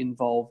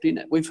involved in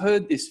it. We've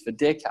heard this for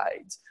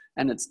decades,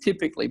 and it's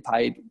typically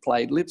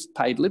paid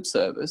lip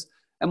service.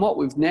 And what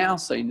we've now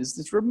seen is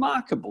this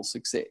remarkable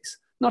success,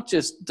 not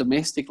just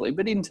domestically,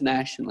 but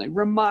internationally,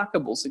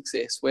 remarkable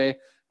success where,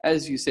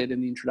 as you said in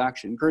the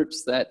introduction,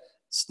 groups that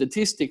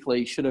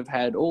statistically should have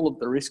had all of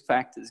the risk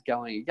factors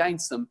going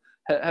against them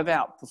have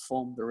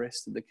outperformed the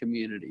rest of the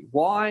community.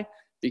 Why?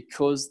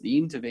 Because the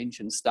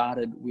intervention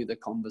started with a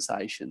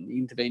conversation. The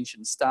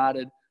intervention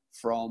started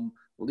from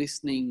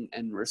listening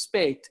and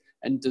respect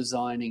and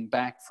designing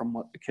back from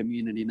what the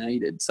community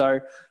needed.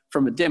 So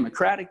from a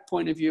democratic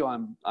point of view,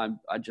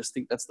 I just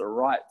think that's the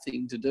right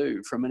thing to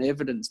do. From an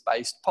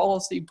evidence-based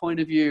policy point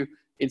of view,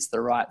 it's the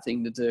right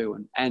thing to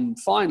do. And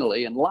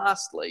finally, and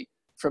lastly,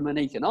 from an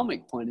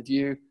economic point of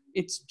view,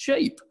 it's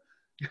cheap.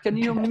 Can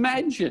you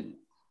imagine?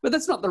 But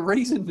that's not the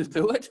reason to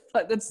do it.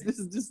 Like this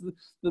is just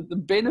the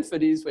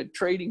benefit is we're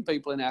treating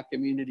people in our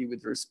community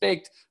with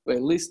respect.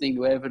 We're listening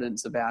to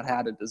evidence about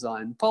how to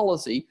design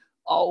policy.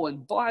 Oh,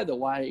 and by the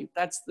way,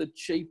 that's the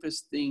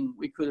cheapest thing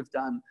we could have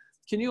done.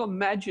 Can you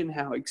imagine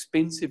how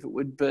expensive it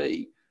would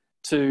be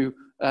to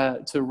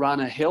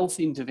run a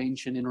health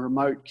intervention in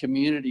remote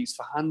communities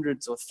for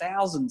hundreds or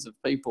thousands of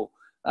people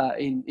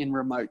in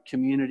remote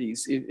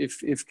communities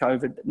if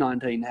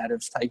COVID-19 had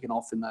have taken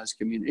off in those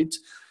communities?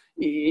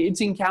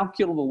 It's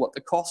incalculable what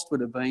the cost would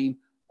have been,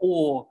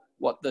 or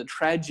what the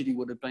tragedy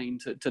would have been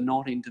to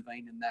not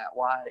intervene in that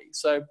way.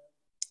 So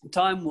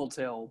time will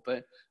tell,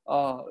 but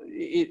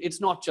it's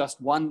not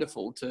just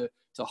wonderful to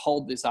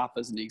hold this up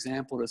as an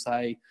example to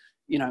say,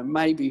 you know,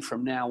 maybe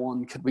from now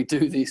on, could we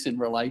do this in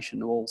relation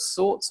to all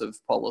sorts of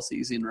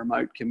policies in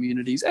remote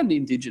communities and the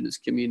Indigenous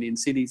community in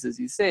cities, as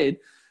you said,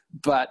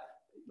 but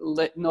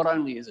not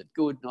only is it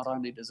good, not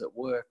only does it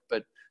work,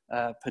 but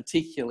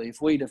particularly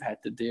if we'd have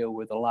had to deal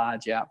with a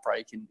large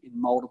outbreak in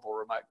multiple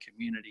remote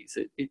communities,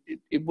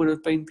 it would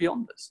have been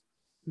beyond us.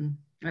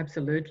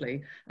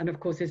 Absolutely. And of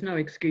course, there's no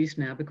excuse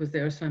now because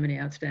there are so many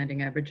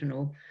outstanding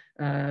Aboriginal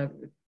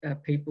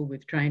people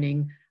with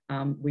training.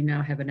 We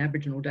now have an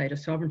Aboriginal data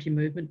sovereignty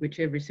movement, which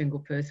every single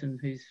person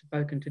who's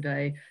spoken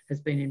today has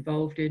been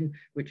involved in,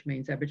 which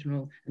means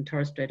Aboriginal and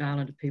Torres Strait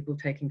Islander people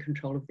taking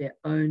control of their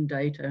own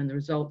data, and the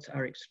results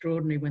are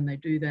extraordinary when they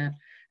do that.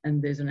 And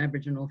there's an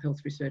Aboriginal Health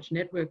Research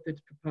Network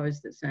that's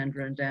proposed that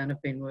Sandra and Dan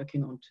have been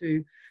working on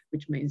too,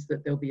 which means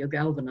that there'll be a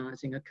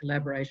galvanising, a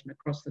collaboration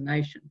across the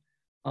nation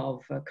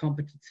of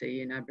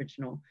competency in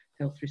Aboriginal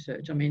health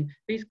research. I mean,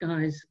 these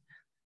guys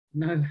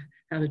know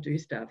how to do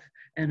stuff.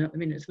 And I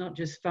mean, it's not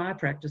just fire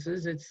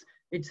practices,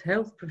 it's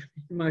health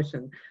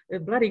promotion. They're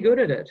bloody good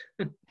at it.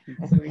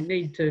 So we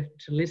need to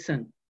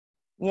listen.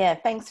 Yeah,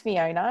 thanks,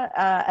 Fiona.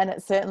 And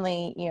it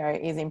certainly, you know,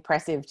 is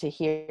impressive to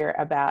hear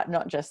about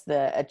not just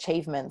the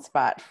achievements,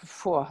 but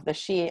the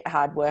sheer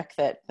hard work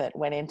that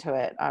went into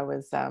it. I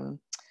was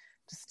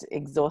just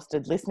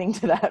exhausted listening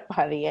to that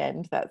by the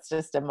end. That's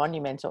just a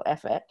monumental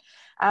effort.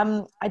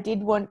 I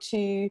did want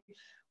to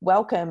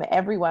welcome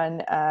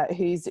everyone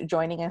who's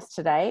joining us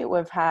today.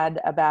 We've had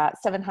about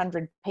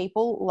 700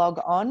 people log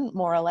on,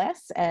 more or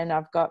less, and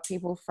I've got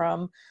people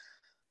from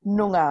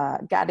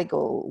Noongar,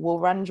 Gadigal,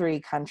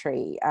 Wurundjeri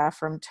country,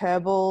 from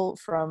Turrbal,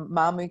 from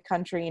Marmu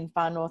country in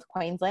far north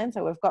Queensland.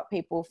 So we've got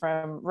people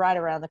from right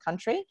around the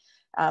country.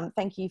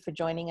 Thank you for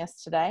joining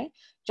us today.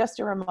 Just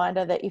a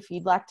reminder that if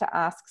you'd like to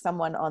ask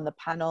someone on the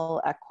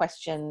panel a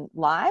question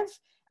live,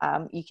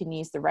 you can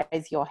use the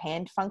raise your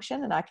hand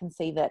function, and I can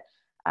see that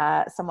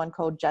someone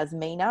called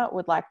Jasmina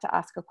would like to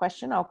ask a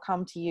question. I'll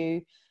come to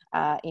you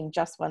in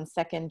just 1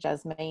 second,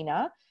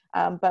 Jasmina.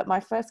 But my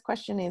first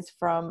question is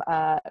from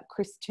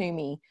Chris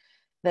Toomey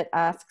that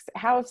asks,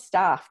 how have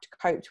staff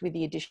coped with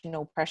the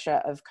additional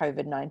pressure of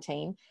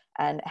COVID-19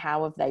 and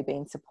how have they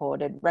been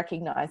supported,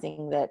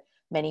 recognising that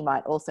many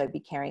might also be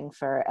caring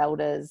for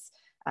elders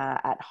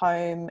at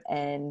home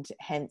and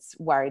hence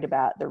worried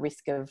about the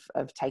risk of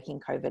taking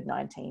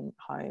COVID-19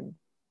 home?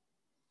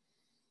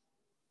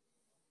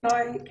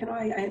 Can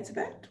I answer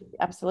that?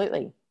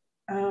 Absolutely.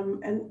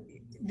 And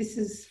this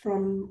is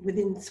from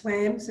within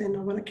SWAMS, and I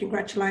want to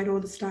congratulate all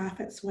the staff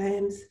at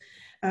SWAMS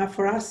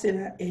for us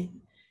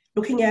in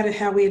looking at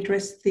how we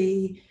address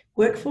the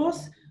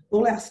workforce.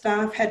 All our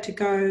staff had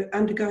to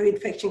undergo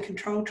infection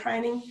control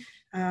training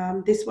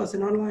This was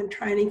an online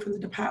training from the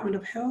Department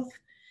of Health.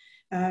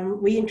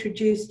 We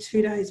introduced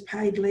 2 days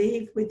paid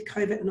leave with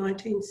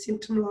COVID-19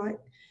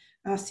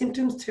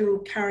 symptoms to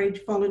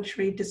encourage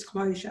voluntary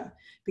disclosure,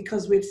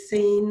 because we've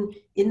seen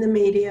in the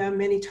media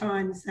many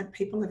times that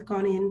people have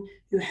gone in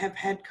who have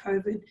had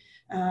COVID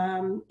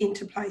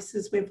into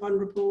places where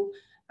vulnerable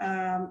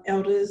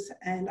elders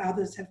and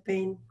others have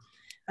been.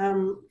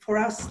 For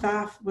us,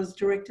 staff was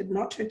directed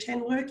not to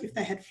attend work if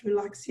they had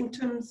flu-like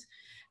symptoms.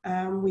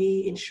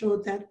 We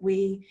ensured that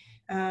we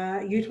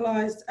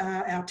utilised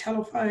our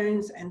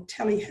telephones and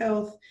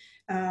telehealth.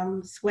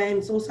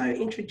 SWAM's also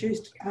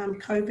introduced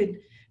COVID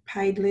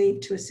paid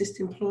leave to assist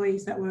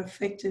employees that were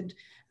affected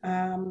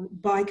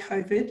by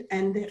COVID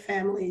and their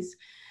families.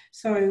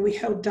 So we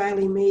held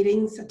daily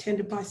meetings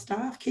attended by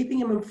staff, keeping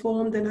them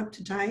informed and up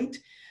to date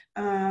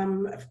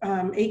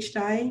each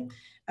day.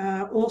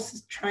 All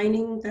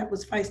training that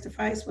was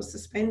face-to-face was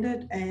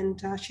suspended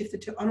and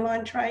shifted to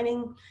online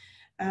training.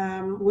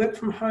 Work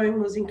from home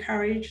was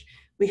encouraged.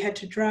 We had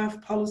to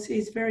draft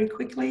policies very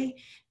quickly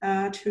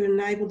to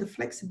enable the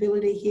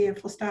flexibility here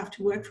for staff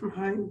to work from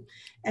home.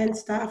 And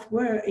staff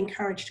were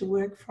encouraged to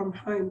work from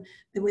home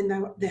when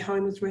their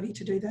home was ready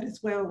to do that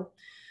as well.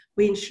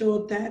 We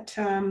ensured that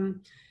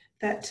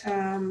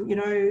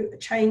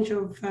change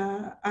of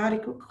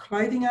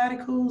clothing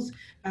articles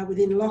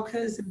within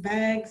lockers and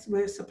bags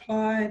were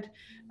supplied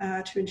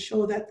to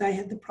ensure that they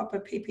had the proper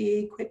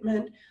PPE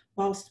equipment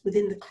whilst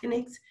within the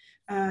clinics,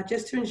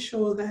 just to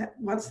ensure that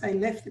once they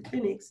left the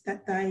clinics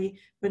that they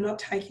were not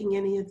taking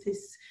any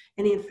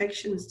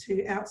infections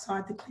to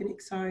outside the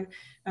clinic. So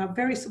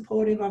very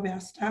supportive of our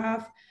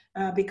staff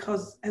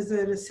because as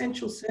an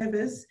essential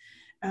service,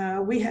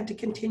 we had to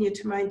continue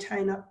to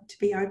to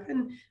be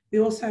open. We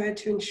also had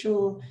to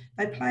ensure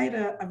they played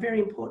a very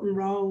important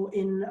role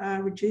in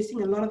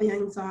reducing a lot of the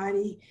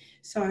anxiety.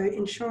 So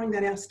ensuring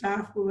that our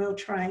staff were well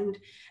trained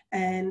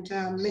and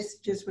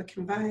messages were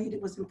conveyed.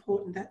 It was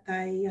important that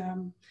they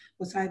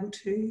was able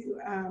to,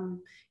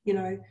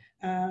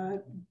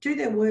 do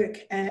their work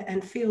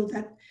and feel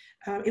that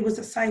it was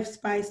a safe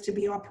space to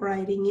be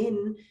operating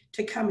in,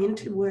 to come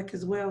into work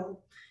as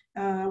well.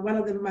 One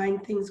of the main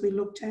things we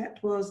looked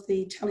at was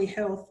the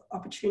telehealth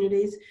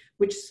opportunities,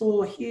 which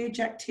saw huge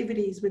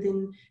activities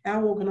within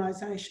our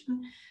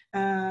organisation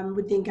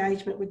with the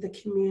engagement with the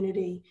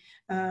community.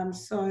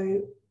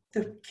 So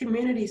the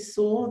community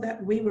saw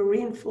that we were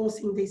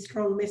reinforcing these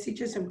strong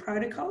messages and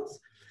protocols,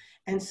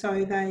 and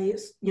so they,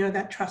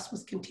 that trust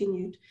was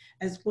continued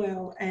as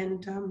well.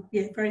 And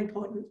very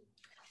important.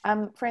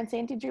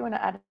 Francine, did you want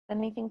to add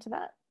anything to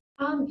that?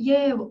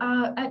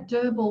 At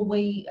Derbarl,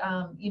 we,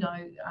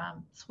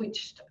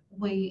 switched,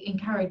 we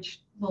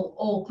encouraged,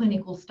 all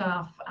clinical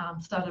staff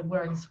started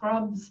wearing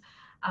scrubs,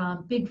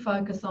 big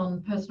focus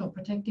on personal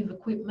protective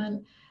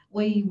equipment.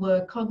 We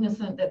were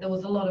cognizant that there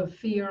was a lot of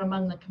fear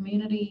among the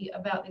community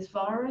about this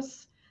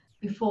virus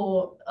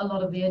before a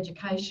lot of the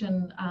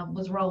education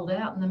was rolled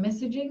out and the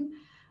messaging.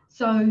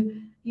 So,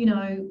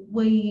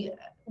 we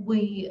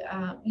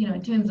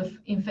in terms of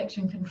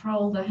infection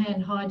control, the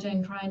hand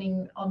hygiene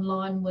training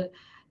online,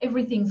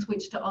 everything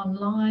switched to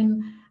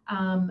online,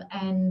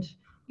 and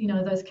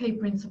those key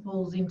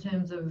principles in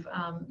terms of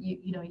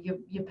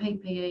your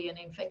PPE and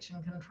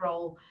infection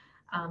control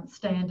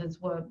standards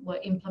were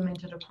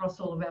implemented across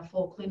all of our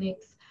 4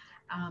 clinics.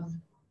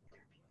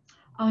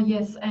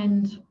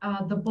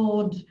 The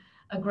board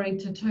agreed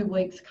to 2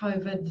 weeks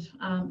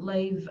COVID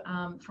leave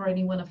for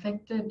anyone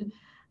affected,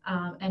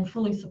 and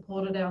fully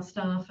supported our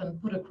staff and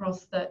put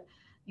across that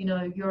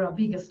you're our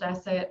biggest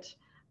asset.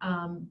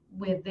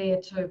 We're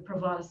there to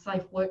provide a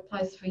safe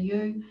workplace for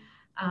you,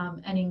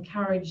 and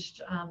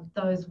encouraged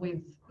those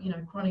with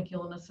chronic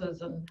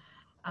illnesses and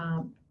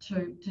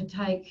to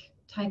take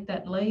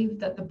that leave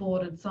that the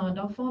board had signed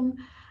off on.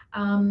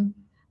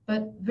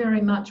 But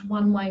very much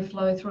one-way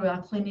flow through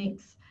our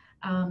clinics.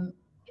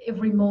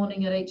 Every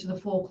morning at each of the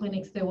 4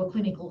 clinics there were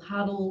clinical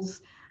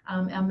huddles.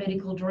 Our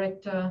medical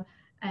director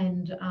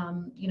and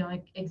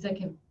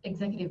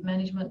executive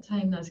management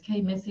team, those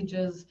key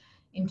messages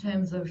in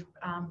terms of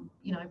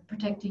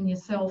protecting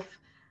yourself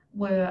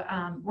were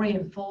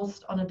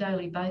reinforced on a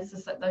daily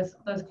basis at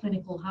those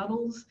clinical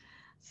huddles.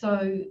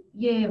 So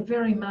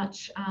very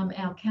much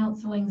our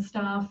counselling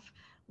staff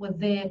were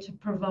there to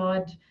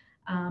provide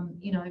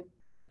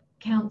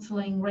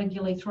counselling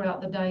regularly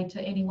throughout the day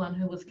to anyone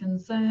who was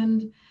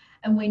concerned.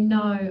 And we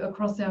know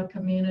across our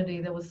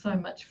community there was so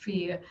much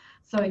fear.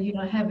 So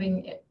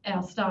having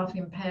our staff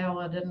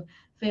empowered and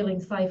feeling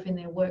safe in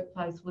their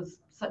workplace was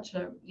such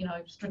a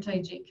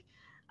strategic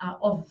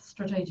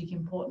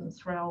importance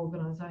for our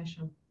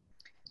organisation.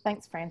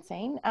 Thanks,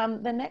 Francine.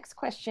 The next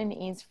question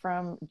is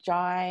from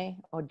Jai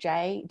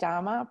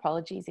Dharma.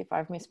 Apologies if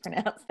I've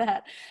mispronounced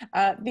that.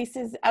 This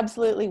is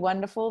absolutely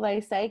wonderful,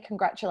 they say.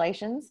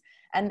 Congratulations.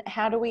 And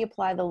how do we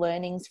apply the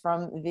learnings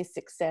from this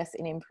success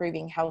in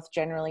improving health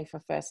generally for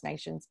First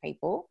Nations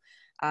people?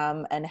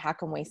 And how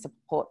can we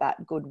support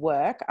that good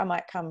work? I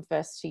might come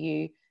first to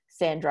you,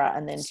 Sandra,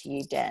 and then to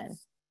you, Dan.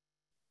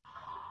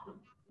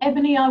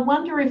 Ebony, I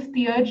wonder if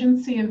the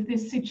urgency of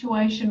this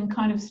situation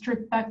kind of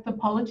stripped back the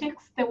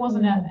politics. There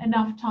wasn't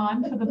enough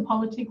time for the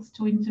politics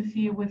to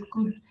interfere with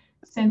good,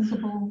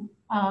 sensible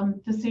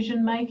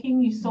decision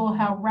making. You saw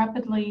how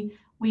rapidly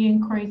we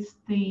increased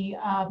the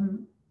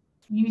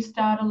New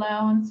Start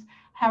allowance,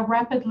 how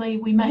rapidly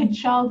we made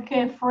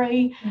childcare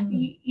free.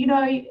 You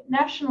know,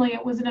 nationally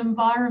it was an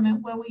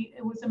environment where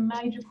it was a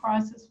major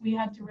crisis. We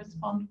had to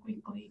respond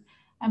quickly,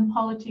 and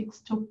politics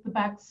took the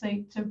back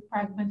seat to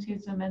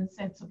pragmatism and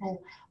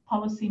sensible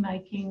policy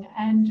making,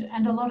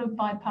 and a lot of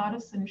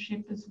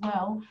bipartisanship as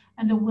well,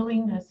 and a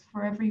willingness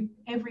for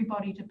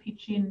everybody to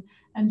pitch in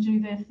and do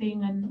their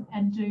thing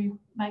and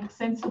make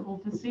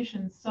sensible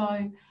decisions.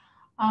 So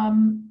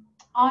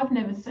I've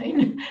never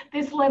seen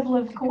this level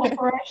of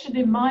cooperation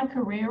in my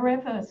career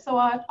ever. So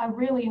I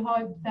really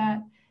hope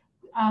that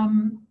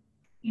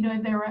you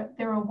know,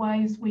 there are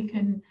ways we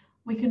can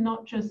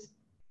not just,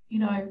 you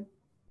know,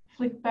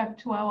 flick back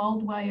to our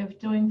old way of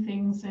doing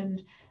things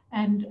and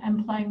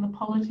playing the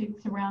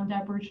politics around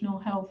Aboriginal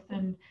health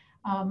and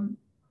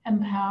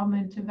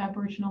empowerment of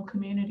Aboriginal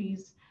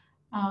communities.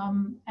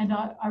 And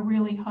I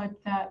really hope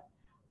that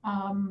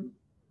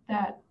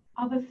that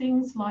other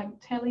things like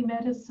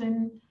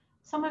telemedicine,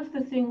 some of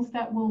the things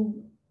that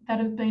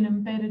have been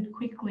embedded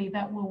quickly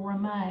that will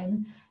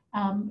remain,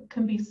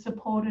 can be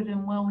supported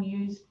and well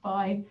used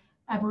by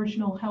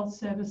Aboriginal health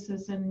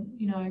services, and,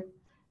 you know,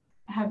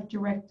 have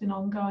direct and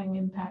ongoing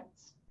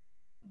impacts.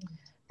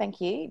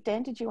 Thank you.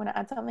 Dan, did you want to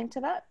add something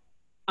to that?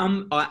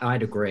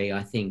 I'd agree.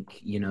 I think,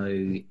 you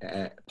know,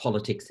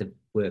 politics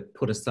were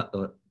put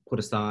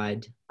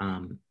aside.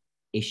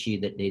 Issue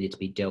that needed to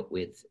be dealt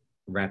with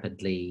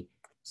rapidly,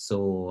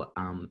 saw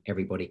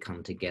everybody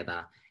come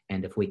together,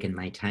 and if we can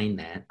maintain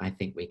that, I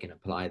think we can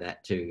apply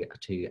that to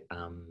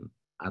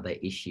other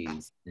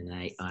issues. And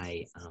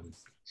I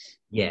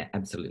yeah,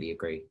 absolutely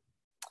agree.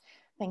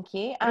 Thank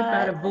you. What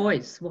about a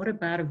voice? What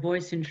about a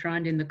voice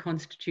enshrined in the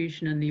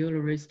Constitution and the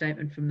Uluru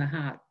Statement from the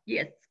Heart?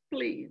 Yes,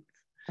 please.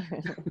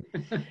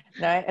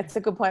 No, it's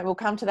a good point. We'll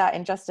come to that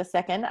in just a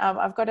second.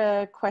 I've got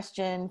a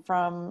question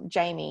from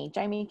Jamie.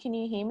 Jamie, can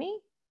you hear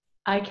me?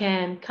 I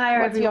can.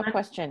 Kaya, What's everyone. your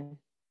question?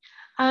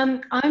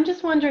 I'm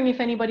just wondering if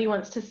anybody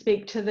wants to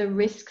speak to the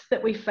risks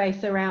that we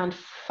face around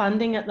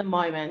funding at the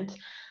moment.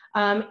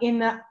 In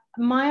that,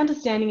 my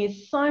understanding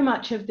is so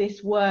much of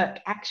this work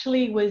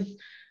actually was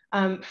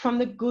from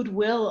the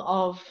goodwill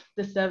of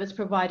the service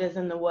providers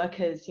and the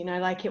workers. You know,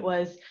 like, it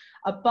was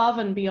above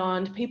and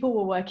beyond. People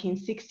were working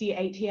 60,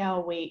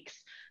 80-hour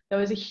weeks. There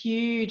was a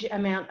huge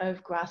amount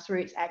of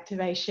grassroots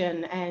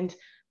activation and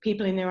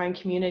people in their own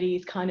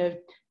communities kind of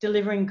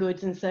delivering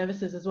goods and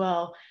services as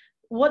well.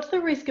 What's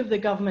the risk of the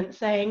government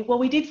saying, well,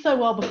 we did so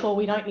well before,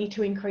 we don't need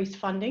to increase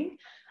funding,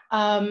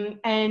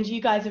 and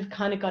you guys have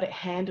kind of got it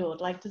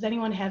handled? Like, does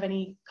anyone have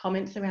any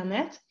comments around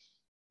that?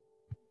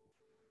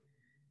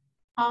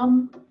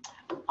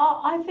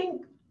 I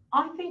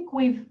think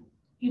we've,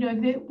 you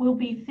know, we'll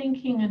be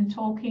thinking and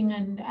talking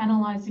and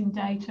analysing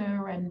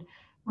data and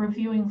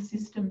reviewing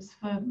systems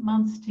for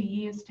months to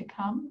years to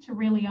come to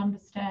really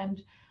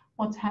understand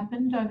what's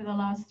happened over the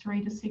last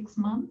 3 to 6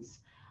 months.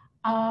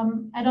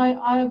 And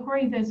I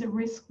agree there's a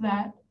risk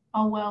that,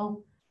 oh,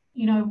 well,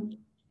 you know,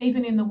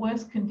 even in the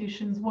worst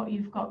conditions, what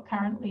you've got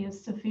currently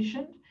is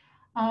sufficient.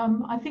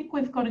 I think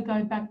we've got to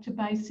go back to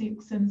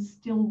basics and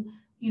still,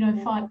 you know,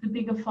 fight the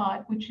bigger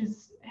fight, which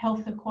is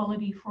health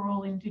equality for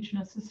all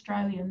Indigenous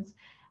Australians.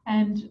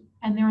 And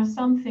there are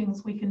some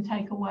things we can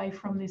take away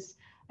from this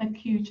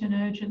acute and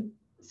urgent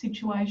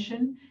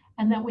situation,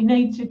 and that we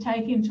need to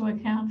take into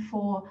account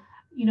for,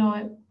 you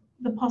know,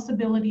 the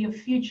possibility of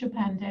future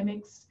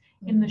pandemics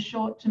in the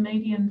short to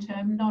medium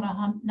term, not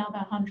another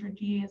 100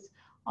 years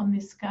on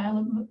this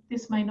scale.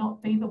 This may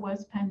not be the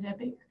worst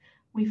pandemic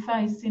we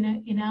face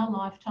in our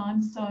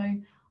lifetime. So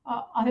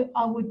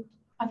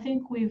I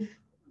think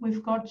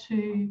we've got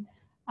to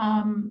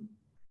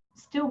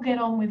still get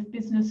on with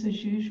business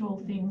as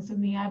usual things,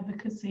 and the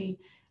advocacy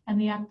and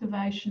the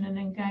activation and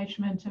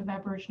engagement of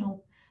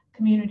Aboriginal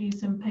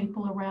communities and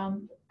people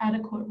around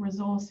adequate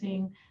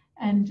resourcing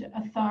and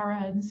a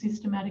thorough and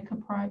systematic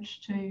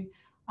approach to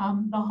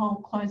the whole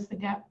Close the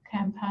Gap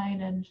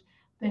campaign and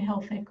the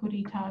health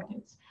equity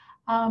targets.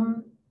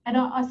 And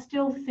I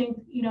still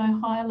think, you know,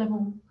 higher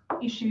level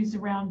issues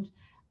around,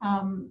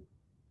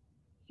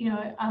 you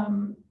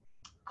know,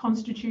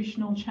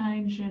 constitutional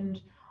change and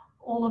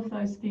all of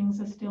those things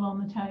are still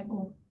on the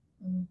table.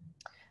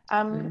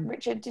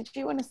 Richard, did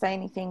you want to say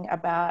anything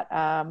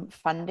about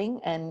funding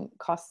and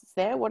costs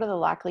there? What are the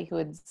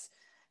likelihoods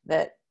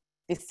that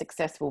this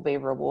success will be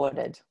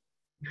rewarded?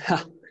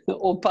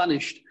 Or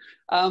punished?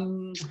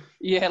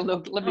 Yeah,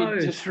 look, let me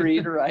just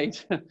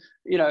reiterate,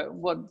 you know,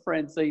 what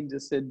Francine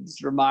just said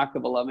is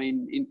remarkable. I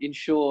mean, in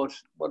short,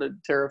 what a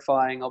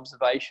terrifying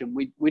observation.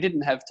 We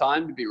didn't have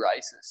time to be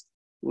racist.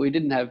 We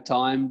didn't have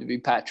time to be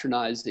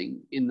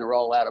patronising in the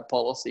rollout of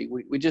policy.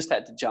 We just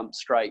had to jump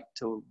straight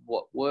to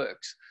what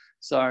works.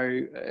 So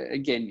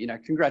again, you know,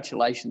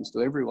 congratulations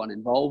to everyone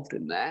involved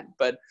in that.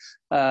 But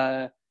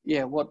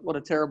yeah, what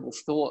a terrible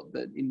thought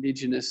that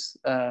Indigenous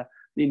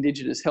the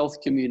Indigenous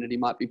health community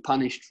might be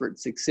punished for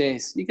its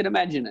success. You can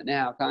imagine it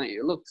now, can't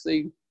you? Look,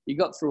 see, you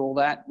got through all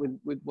that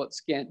with what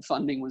scant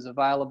funding was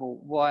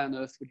available. Why on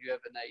earth would you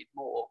ever need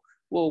more?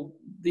 Well,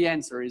 the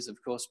answer is, of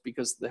course,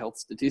 because the health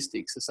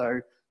statistics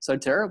are so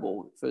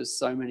terrible for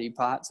so many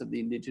parts of the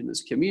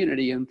Indigenous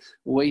community, and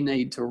we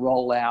need to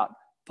roll out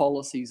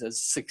policies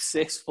as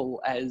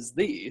successful as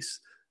this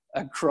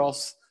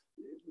across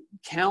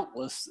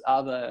countless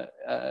other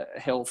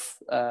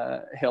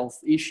health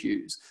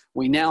issues.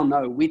 We now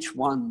know which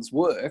ones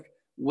work.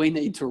 We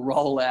need to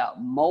roll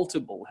out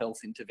multiple health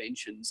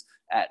interventions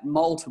at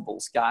multiple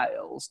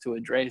scales to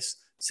address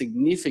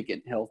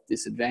significant health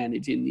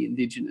disadvantage in the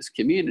Indigenous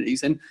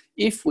communities. And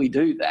if we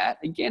do that,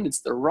 again, it's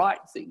the right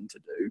thing to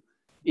do.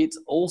 It's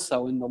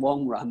also, in the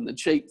long run, the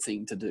cheap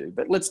thing to do.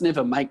 But let's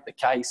never make the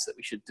case that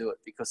we should do it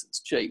because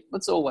it's cheap.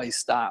 Let's always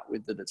start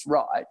with that it's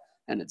right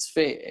and it's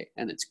fair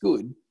and it's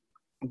good.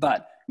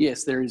 But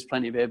yes, there is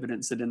plenty of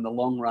evidence that in the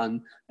long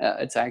run,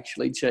 it's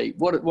actually cheap.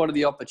 What are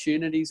the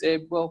opportunities,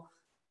 Eb? Well,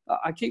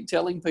 I keep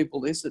telling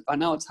people this. I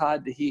know it's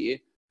hard to hear.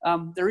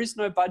 There is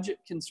no budget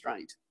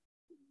constraint.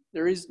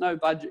 There is no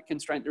budget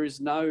constraint. There is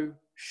no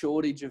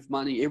shortage of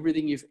money.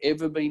 Everything you've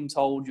ever been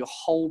told your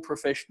whole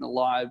professional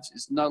lives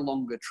is no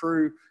longer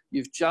true.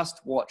 You've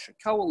just watched a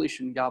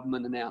coalition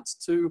government announce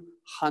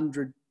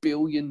 $200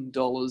 billion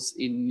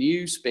in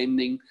new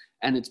spending,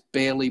 and it's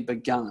barely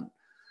begun.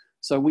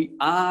 So we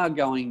are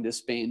going to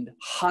spend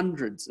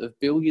hundreds of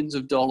billions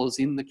of dollars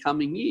in the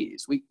coming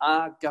years. We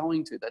are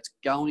going to. That's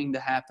going to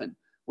happen.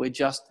 We're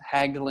just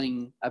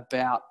haggling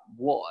about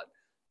what.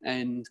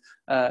 And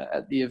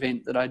at the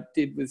event that I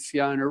did with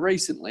Fiona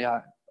recently,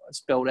 I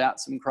spelled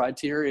out some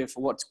criteria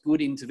for what's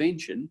good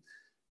intervention.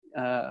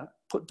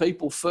 Put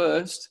people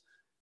first,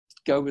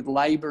 go with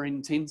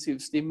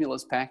labour-intensive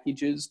stimulus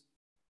packages,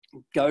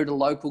 go to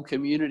local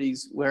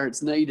communities where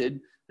it's needed,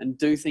 and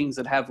do things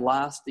that have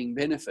lasting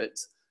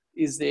benefits.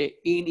 Is there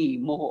any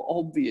more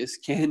obvious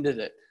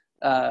candidate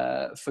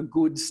for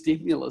good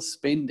stimulus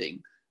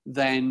spending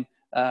than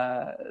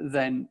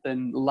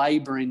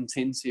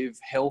labour-intensive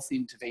health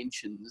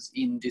interventions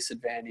in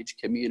disadvantaged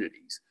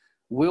communities?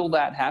 Will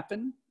that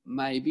happen?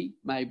 Maybe,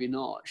 maybe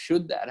not.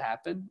 Should that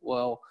happen?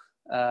 Well,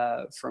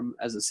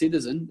 as a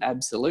citizen,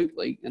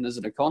 absolutely, and as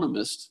an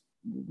economist,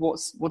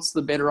 what's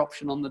the better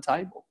option on the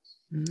table?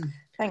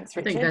 Thanks,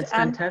 Richard. I think that's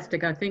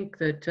fantastic. I think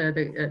that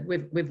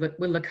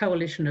will the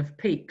coalition of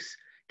peaks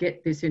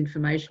get this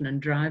information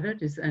and drive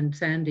it? And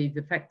Sandy,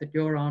 the fact that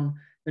you're on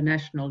the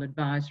National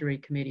Advisory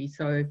Committee,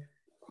 so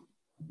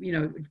you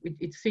know,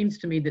 it seems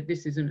to me that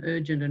this is an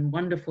urgent and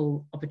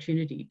wonderful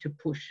opportunity to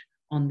push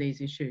on these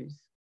issues.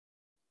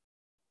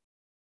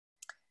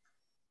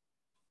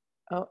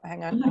 Oh,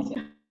 hang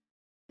on.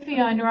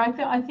 Fiona,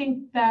 I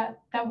think that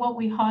what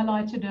we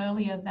highlighted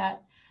earlier,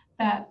 that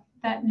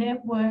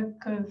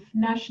network of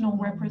national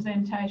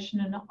representation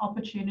and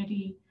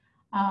opportunity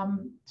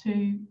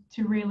to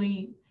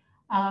really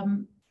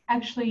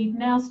actually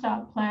now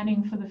start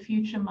planning for the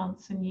future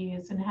months and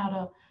years and how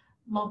to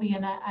lobby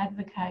and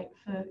advocate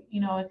for,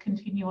 you know, a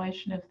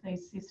continuation of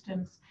these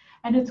systems.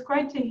 And it's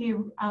great to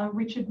hear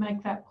Richard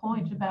make that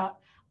point about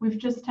we've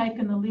just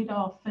taken the lid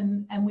off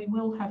and we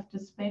will have to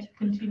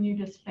continue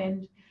to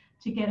spend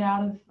to get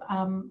out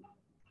of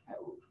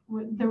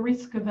the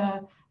risk of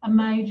a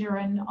major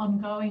and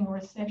ongoing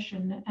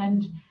recession.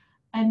 And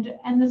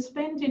the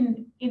spend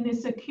in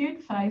this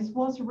acute phase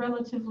was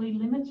relatively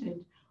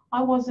limited.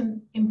 I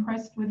wasn't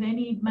impressed with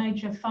any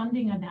major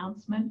funding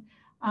announcement.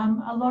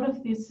 A lot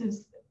of this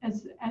is,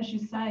 as you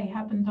say,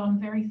 happened on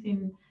very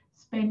thin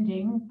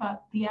spending,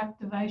 but the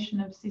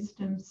activation of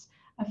systems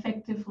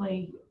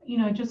effectively, you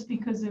know, just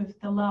because of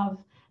the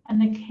love and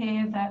the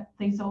care that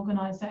these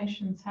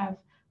organisations have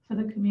for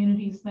the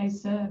communities they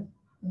serve.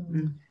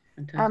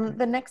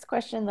 The next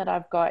question that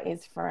I've got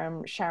is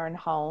from Sharon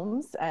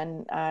Holmes,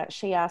 and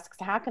she asks,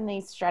 how can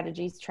these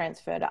strategies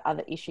transfer to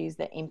other issues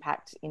that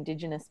impact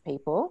Indigenous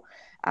people?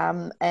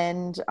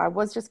 And I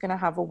was just going to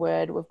have a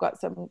word. We've got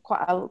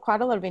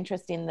quite a lot of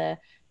interest in the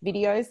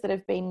videos that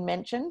have been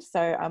mentioned, so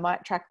I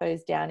might track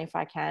those down if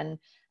I can,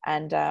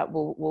 and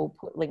we'll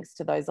put links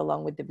to those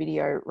along with the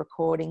video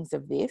recordings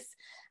of this.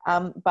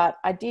 But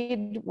I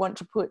did want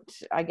to put,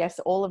 I guess,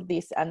 all of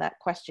this and that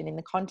question in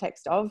the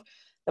context of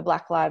the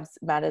Black Lives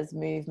Matters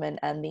movement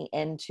and the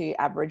end to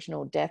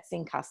Aboriginal deaths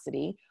in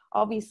custody.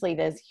 Obviously,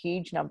 there's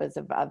huge numbers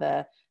of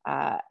other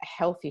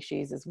health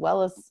issues as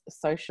well as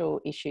social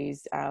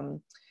issues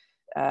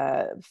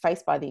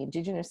faced by the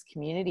Indigenous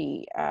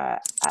community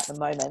at the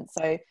moment.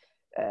 So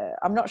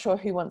I'm not sure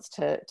who wants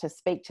to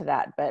speak to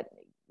that, but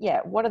yeah,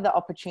 what are the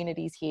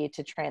opportunities here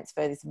to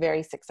transfer this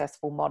very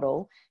successful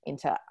model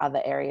into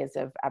other areas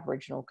of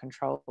Aboriginal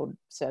controlled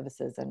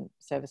services and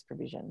service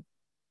provision?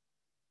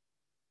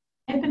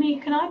 Ebony,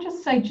 can I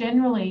just say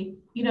generally,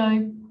 you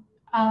know,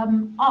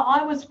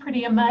 I was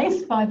pretty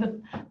amazed by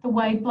the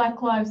way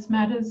Black Lives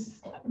Matters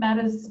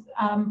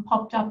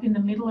popped up in the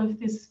middle of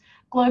this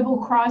global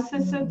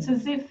crisis. It's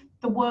as if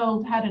the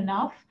world had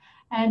enough,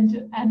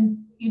 and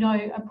you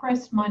know,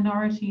 oppressed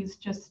minorities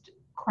just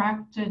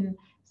cracked and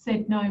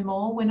said no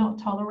more, we're not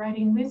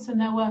tolerating this. And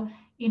they were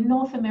in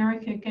North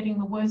America getting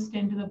the worst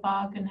end of the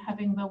bargain,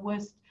 having the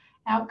worst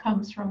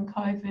outcomes from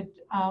COVID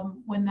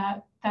when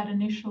that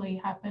initially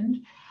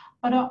happened.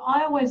 But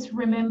I always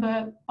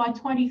remember by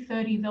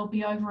 2030, there'll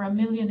be over 1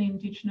 million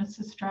Indigenous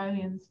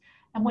Australians.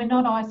 And we're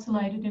not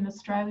isolated in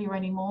Australia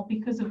anymore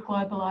because of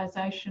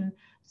globalisation,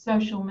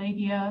 social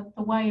media,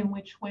 the way in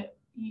which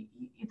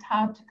it's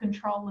hard to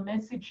control the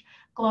message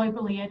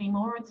globally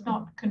anymore. It's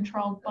not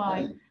controlled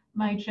by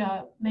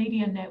major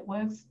media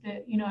networks.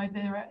 That, you know,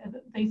 there are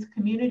these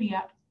community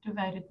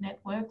activated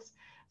networks.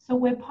 So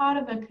we're part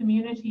of a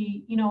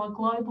community, you know, a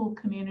global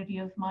community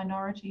of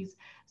minorities.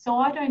 So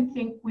I don't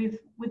think with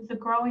the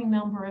growing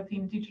number of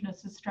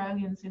Indigenous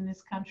Australians in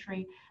this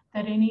country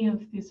that any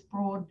of this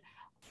broad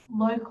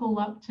local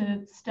up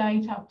to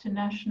state up to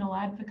national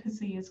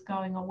advocacy is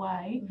going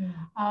away.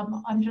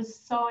 I'm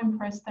just so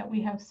impressed that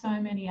we have so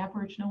many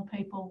Aboriginal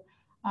people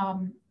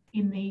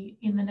in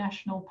the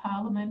National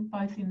Parliament,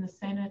 both in the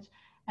Senate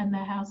and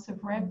the House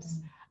of Reps,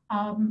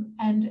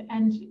 and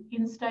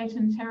in state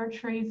and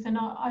territories. And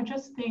I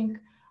just think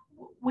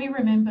we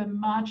remember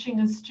marching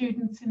as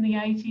students in the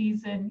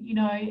 80s and, you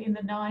know, in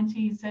the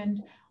 90s,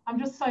 and I'm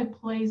just so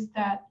pleased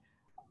that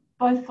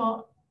both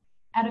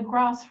at a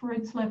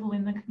grassroots level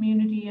in the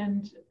community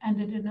and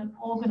in an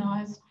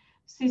organised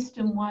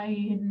system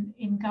way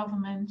in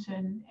government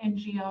and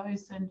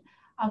NGOs and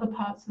other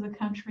parts of the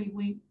country,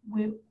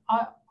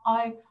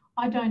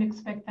 I don't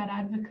expect that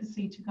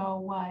advocacy to go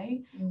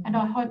away. And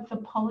I hope the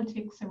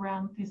politics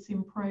around this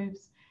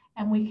improves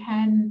and we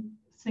can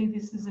see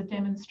this as a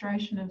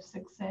demonstration of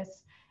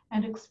success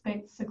and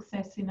expect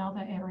success in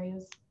other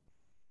areas.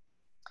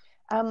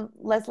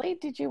 Lesley,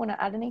 did you want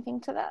to add anything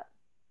to that?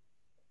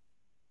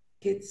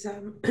 It's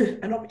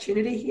an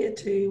opportunity here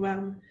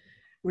to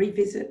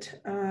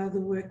revisit the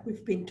work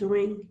we've been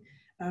doing.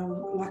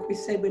 Like we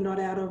said, we're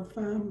not out of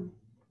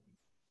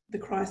the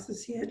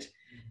crisis yet.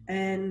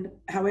 And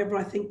however,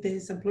 I think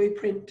there's a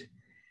blueprint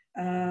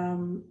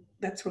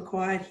that's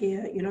required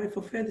here, you know,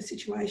 for further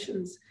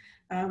situations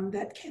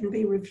that can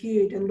be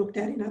reviewed and looked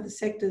at in other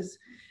sectors.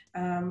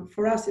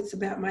 For us, it's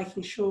about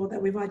making sure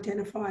that we've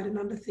identified and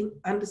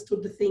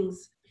understood the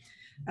things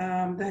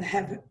that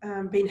have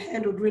been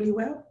handled really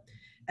well,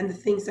 and the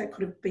things that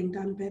could have been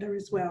done better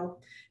as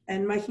well,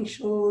 and making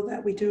sure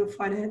that we do a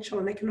financial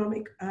and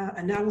economic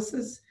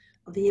analysis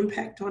of the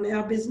impact on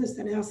our business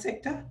and our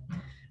sector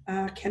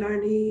can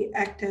only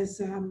act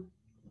as,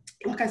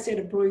 like I said,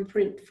 a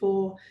blueprint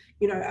for,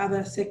 you know,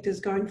 other sectors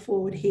going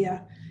forward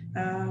here,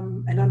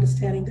 and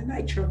understanding the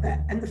nature of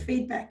that. And the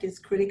feedback is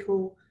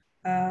critical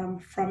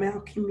from our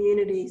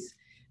communities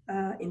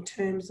in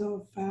terms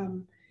of,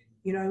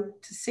 you know,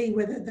 to see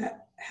whether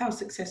how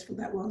successful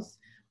that was,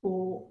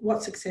 or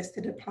what success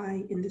did it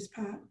play in this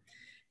part.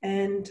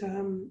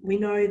 And we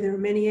know there are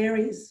many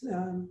areas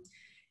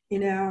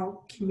in our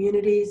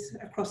communities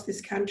across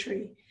this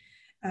country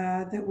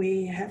that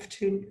we have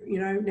to, you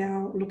know,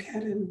 now look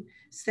at and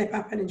step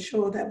up and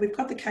ensure that we've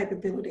got the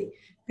capability.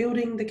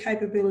 Building the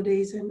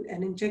capabilities and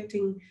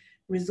injecting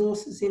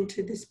resources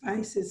into this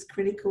space is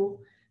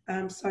critical,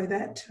 so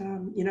that,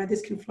 you know,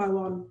 this can flow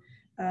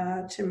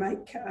on to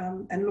make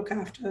and look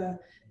after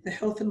the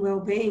health and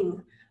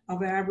well-being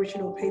of our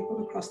Aboriginal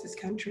people across this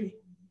country.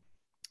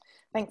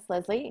 Thanks,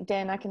 Lesley.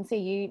 Dan, I can see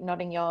you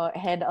nodding your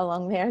head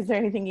along there. Is there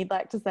anything you'd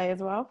like to say as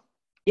well?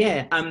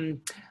 Yeah,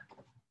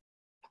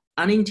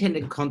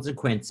 unintended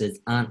consequences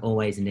aren't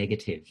always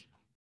negative.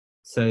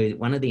 So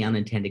one of the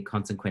unintended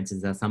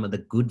consequences are some of the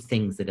good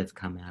things that have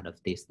come out of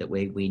this that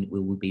we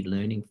will be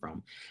learning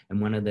from. And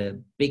one of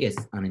the biggest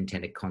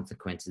unintended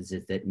consequences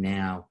is that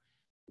now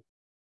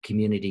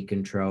community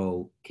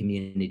control,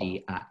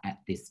 community are at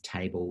this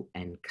table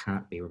and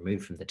can't be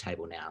removed from the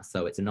table now.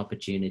 So it's an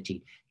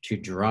opportunity to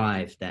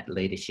drive that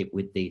leadership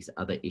with these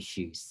other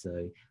issues.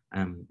 So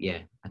yeah,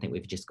 I think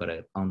we've just got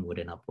to onward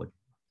and upward.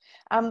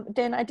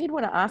 Dan, I did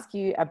want to ask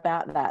you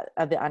about that,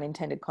 the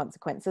unintended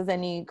consequences,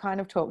 and you kind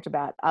of talked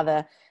about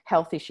other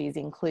health issues,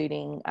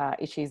 including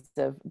issues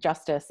of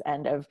justice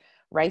and of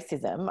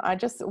racism. I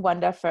just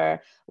wonder, for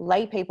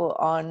lay people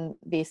on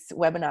this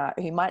webinar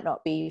who might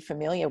not be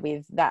familiar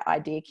with that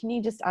idea, can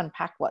you just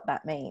unpack what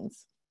that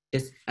means?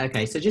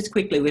 Okay, so just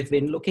quickly, we've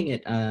been looking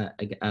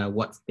at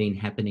what's been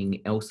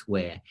happening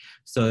elsewhere.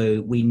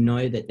 So we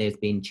know that there's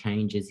been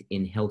changes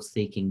in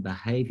health-seeking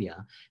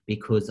behaviour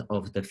because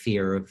of the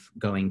fear of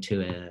going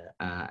to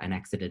an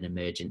accident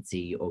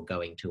emergency or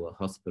going to a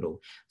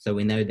hospital. So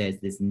we know there's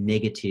this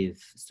negative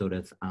sort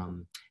of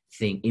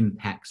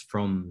impacts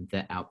from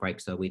the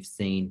outbreak. So we've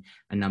seen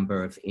a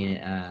number of,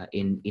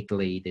 in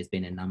Italy, there's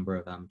been a number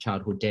of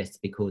childhood deaths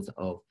because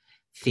of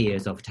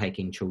fears of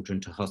taking children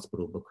to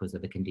hospital because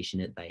of a condition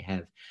that they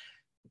have.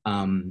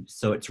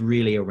 So it's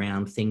really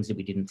around things that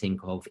we didn't think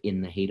of in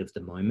the heat of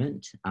the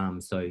moment.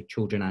 So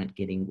children aren't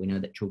getting, we know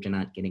that children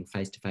aren't getting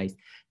face-to-face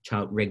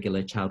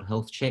regular child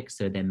health checks,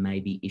 so there may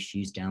be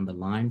issues down the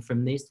line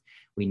from this.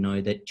 We know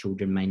that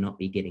children may not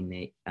be getting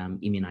their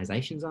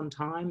immunisations on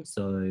time,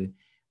 so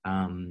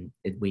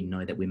we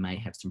know that we may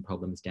have some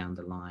problems down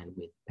the line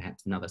with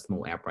perhaps another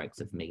small outbreaks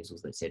of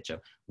measles, etc.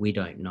 We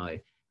don't know.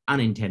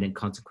 Unintended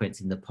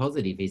consequence in the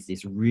positive is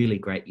this really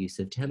great use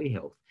of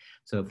telehealth.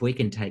 So if we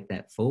can take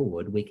that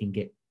forward, we can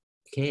get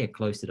care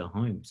closer to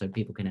home so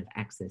people can have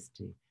access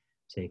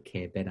to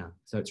care better.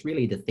 So it's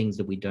really the things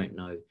that we don't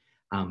know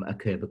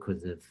occur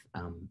because of,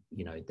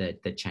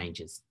 the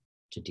changes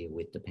to deal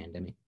with the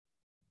pandemic.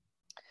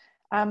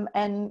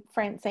 And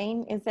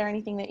Francine, is there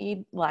anything that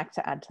you'd like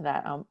to add to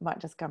that? I might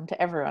just come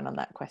to everyone on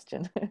that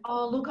question.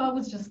 Oh, look, I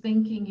was just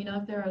thinking,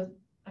 if there are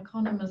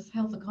economists,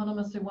 health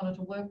economists who wanted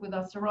to work with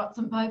us to write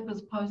some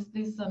papers post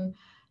this and,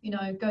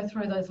 go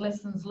through those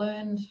lessons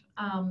learned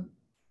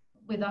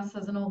with us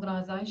as an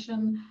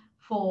organisation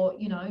for,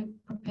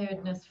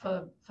 preparedness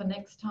for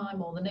next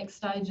time or the next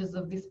stages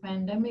of this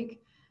pandemic,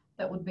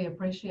 that would be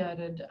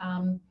appreciated.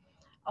 I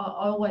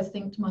always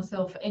think to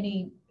myself,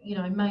 any,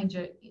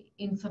 major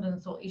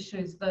incidents or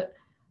issues that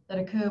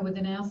occur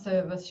within our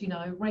service,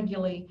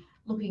 regularly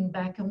looking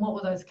back and what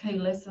were those key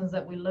lessons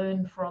that we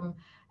learned from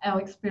our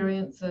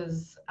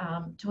experiences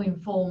to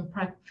inform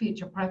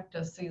future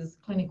practice,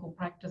 clinical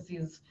practice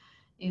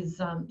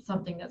is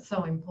something that's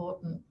so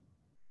important.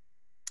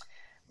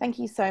 Thank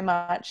you so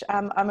much.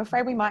 I'm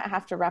afraid we might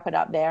have to wrap it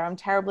up there. I'm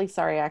terribly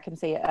sorry. I can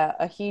see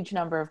a huge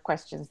number of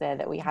questions there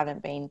that we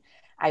haven't been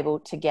able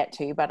to get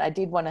to, but I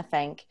did want to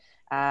thank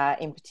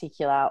in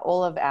particular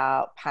all of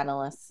our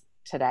panelists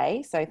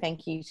today. So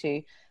thank you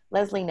to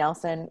Lesley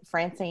Nelson,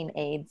 Francine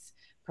Eades,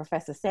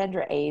 Professor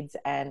Sandra Eades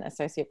and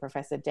Associate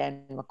Professor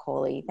Dan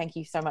McAullay. Thank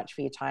you so much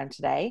for your time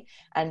today.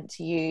 And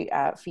to you,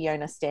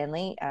 Fiona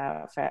Stanley,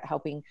 for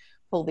helping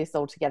pull this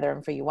all together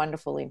and for your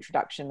wonderful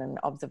introduction and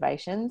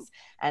observations.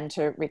 And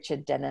to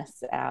Richard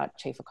Dennis, our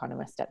Chief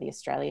Economist at the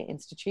Australia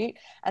Institute.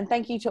 And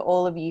thank you to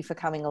all of you for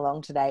coming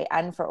along today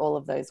and for all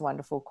of those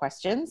wonderful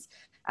questions.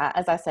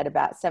 As I said,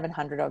 about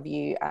 700 of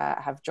you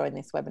have joined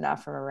this webinar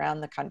from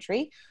around the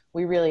country.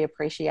 We really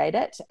appreciate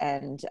it.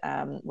 And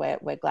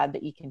we're glad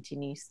that you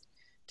continue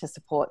to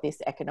support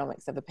this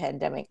Economics of a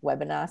Pandemic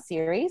webinar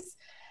series.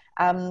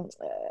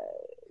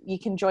 You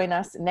can join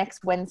us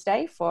next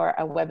Wednesday for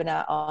a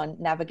webinar on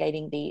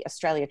navigating the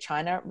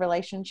Australia-China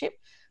relationship,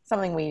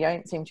 something we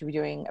don't seem to be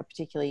doing a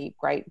particularly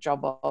great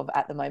job of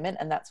at the moment,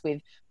 and that's with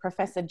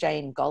Professor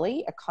Jane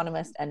Golly,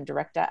 economist and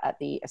director at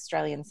the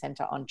Australian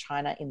Centre on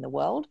China in the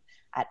World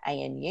at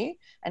ANU,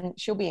 and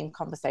she'll be in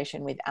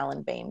conversation with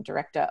Alan Beam,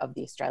 director of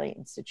the Australia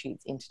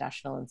Institute's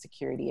International and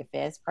Security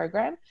Affairs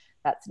program.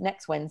 That's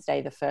next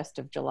Wednesday, the 1st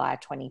of July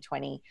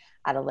 2020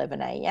 at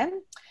 11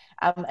 a.m.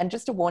 And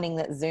just a warning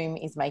that Zoom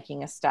is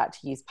making us start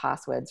to use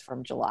passwords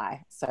from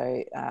July.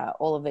 So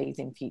all of these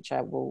in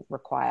future will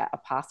require a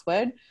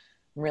password.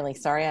 I'm really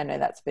sorry, I know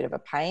that's a bit of a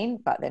pain,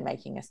 but they're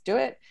making us do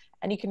it.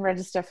 And you can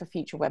register for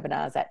future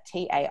webinars at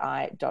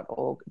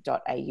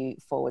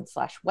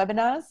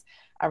tai.org.au/webinars.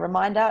 A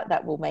reminder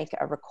that we'll make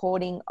a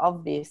recording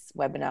of this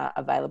webinar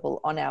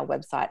available on our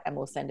website and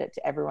we'll send it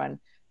to everyone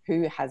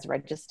who has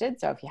registered.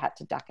 So if you had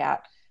to duck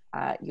out,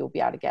 you'll be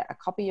able to get a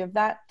copy of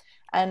that.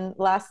 And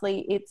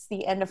lastly, it's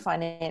the end of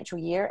financial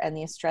year and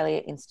the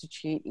Australia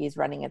Institute is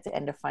running its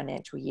end of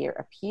financial year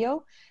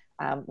appeal.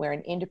 We're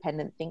an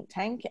independent think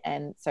tank,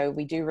 and so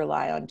we do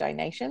rely on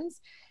donations.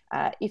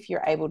 If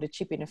you're able to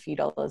chip in a few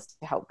dollars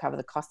to help cover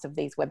the cost of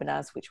these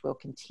webinars, which we'll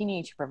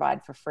continue to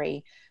provide for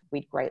free,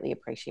 we'd greatly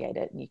appreciate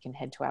it. And you can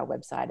head to our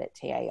website at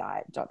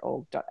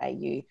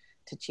tai.org.au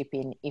to chip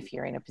in if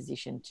you're in a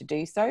position to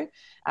do so.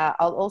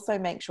 I'll also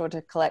make sure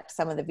to collect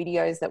some of the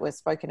videos that were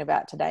spoken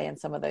about today and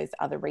some of those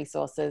other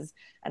resources,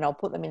 and I'll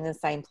put them in the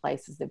same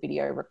place as the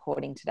video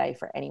recording today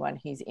for anyone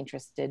who's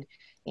interested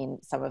in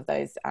some of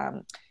those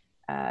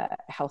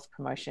health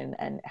promotion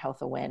and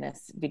health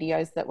awareness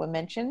videos that were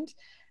mentioned.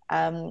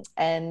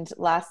 And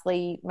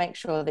lastly, make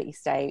sure that you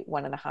stay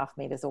 1.5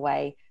 meters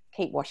away,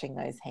 keep washing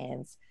those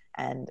hands,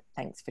 and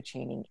thanks for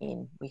tuning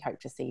in. We hope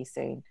to see you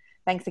soon.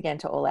 Thanks again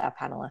to all our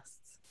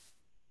panelists.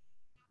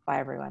 Bye,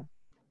 everyone.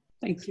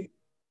 Thank you.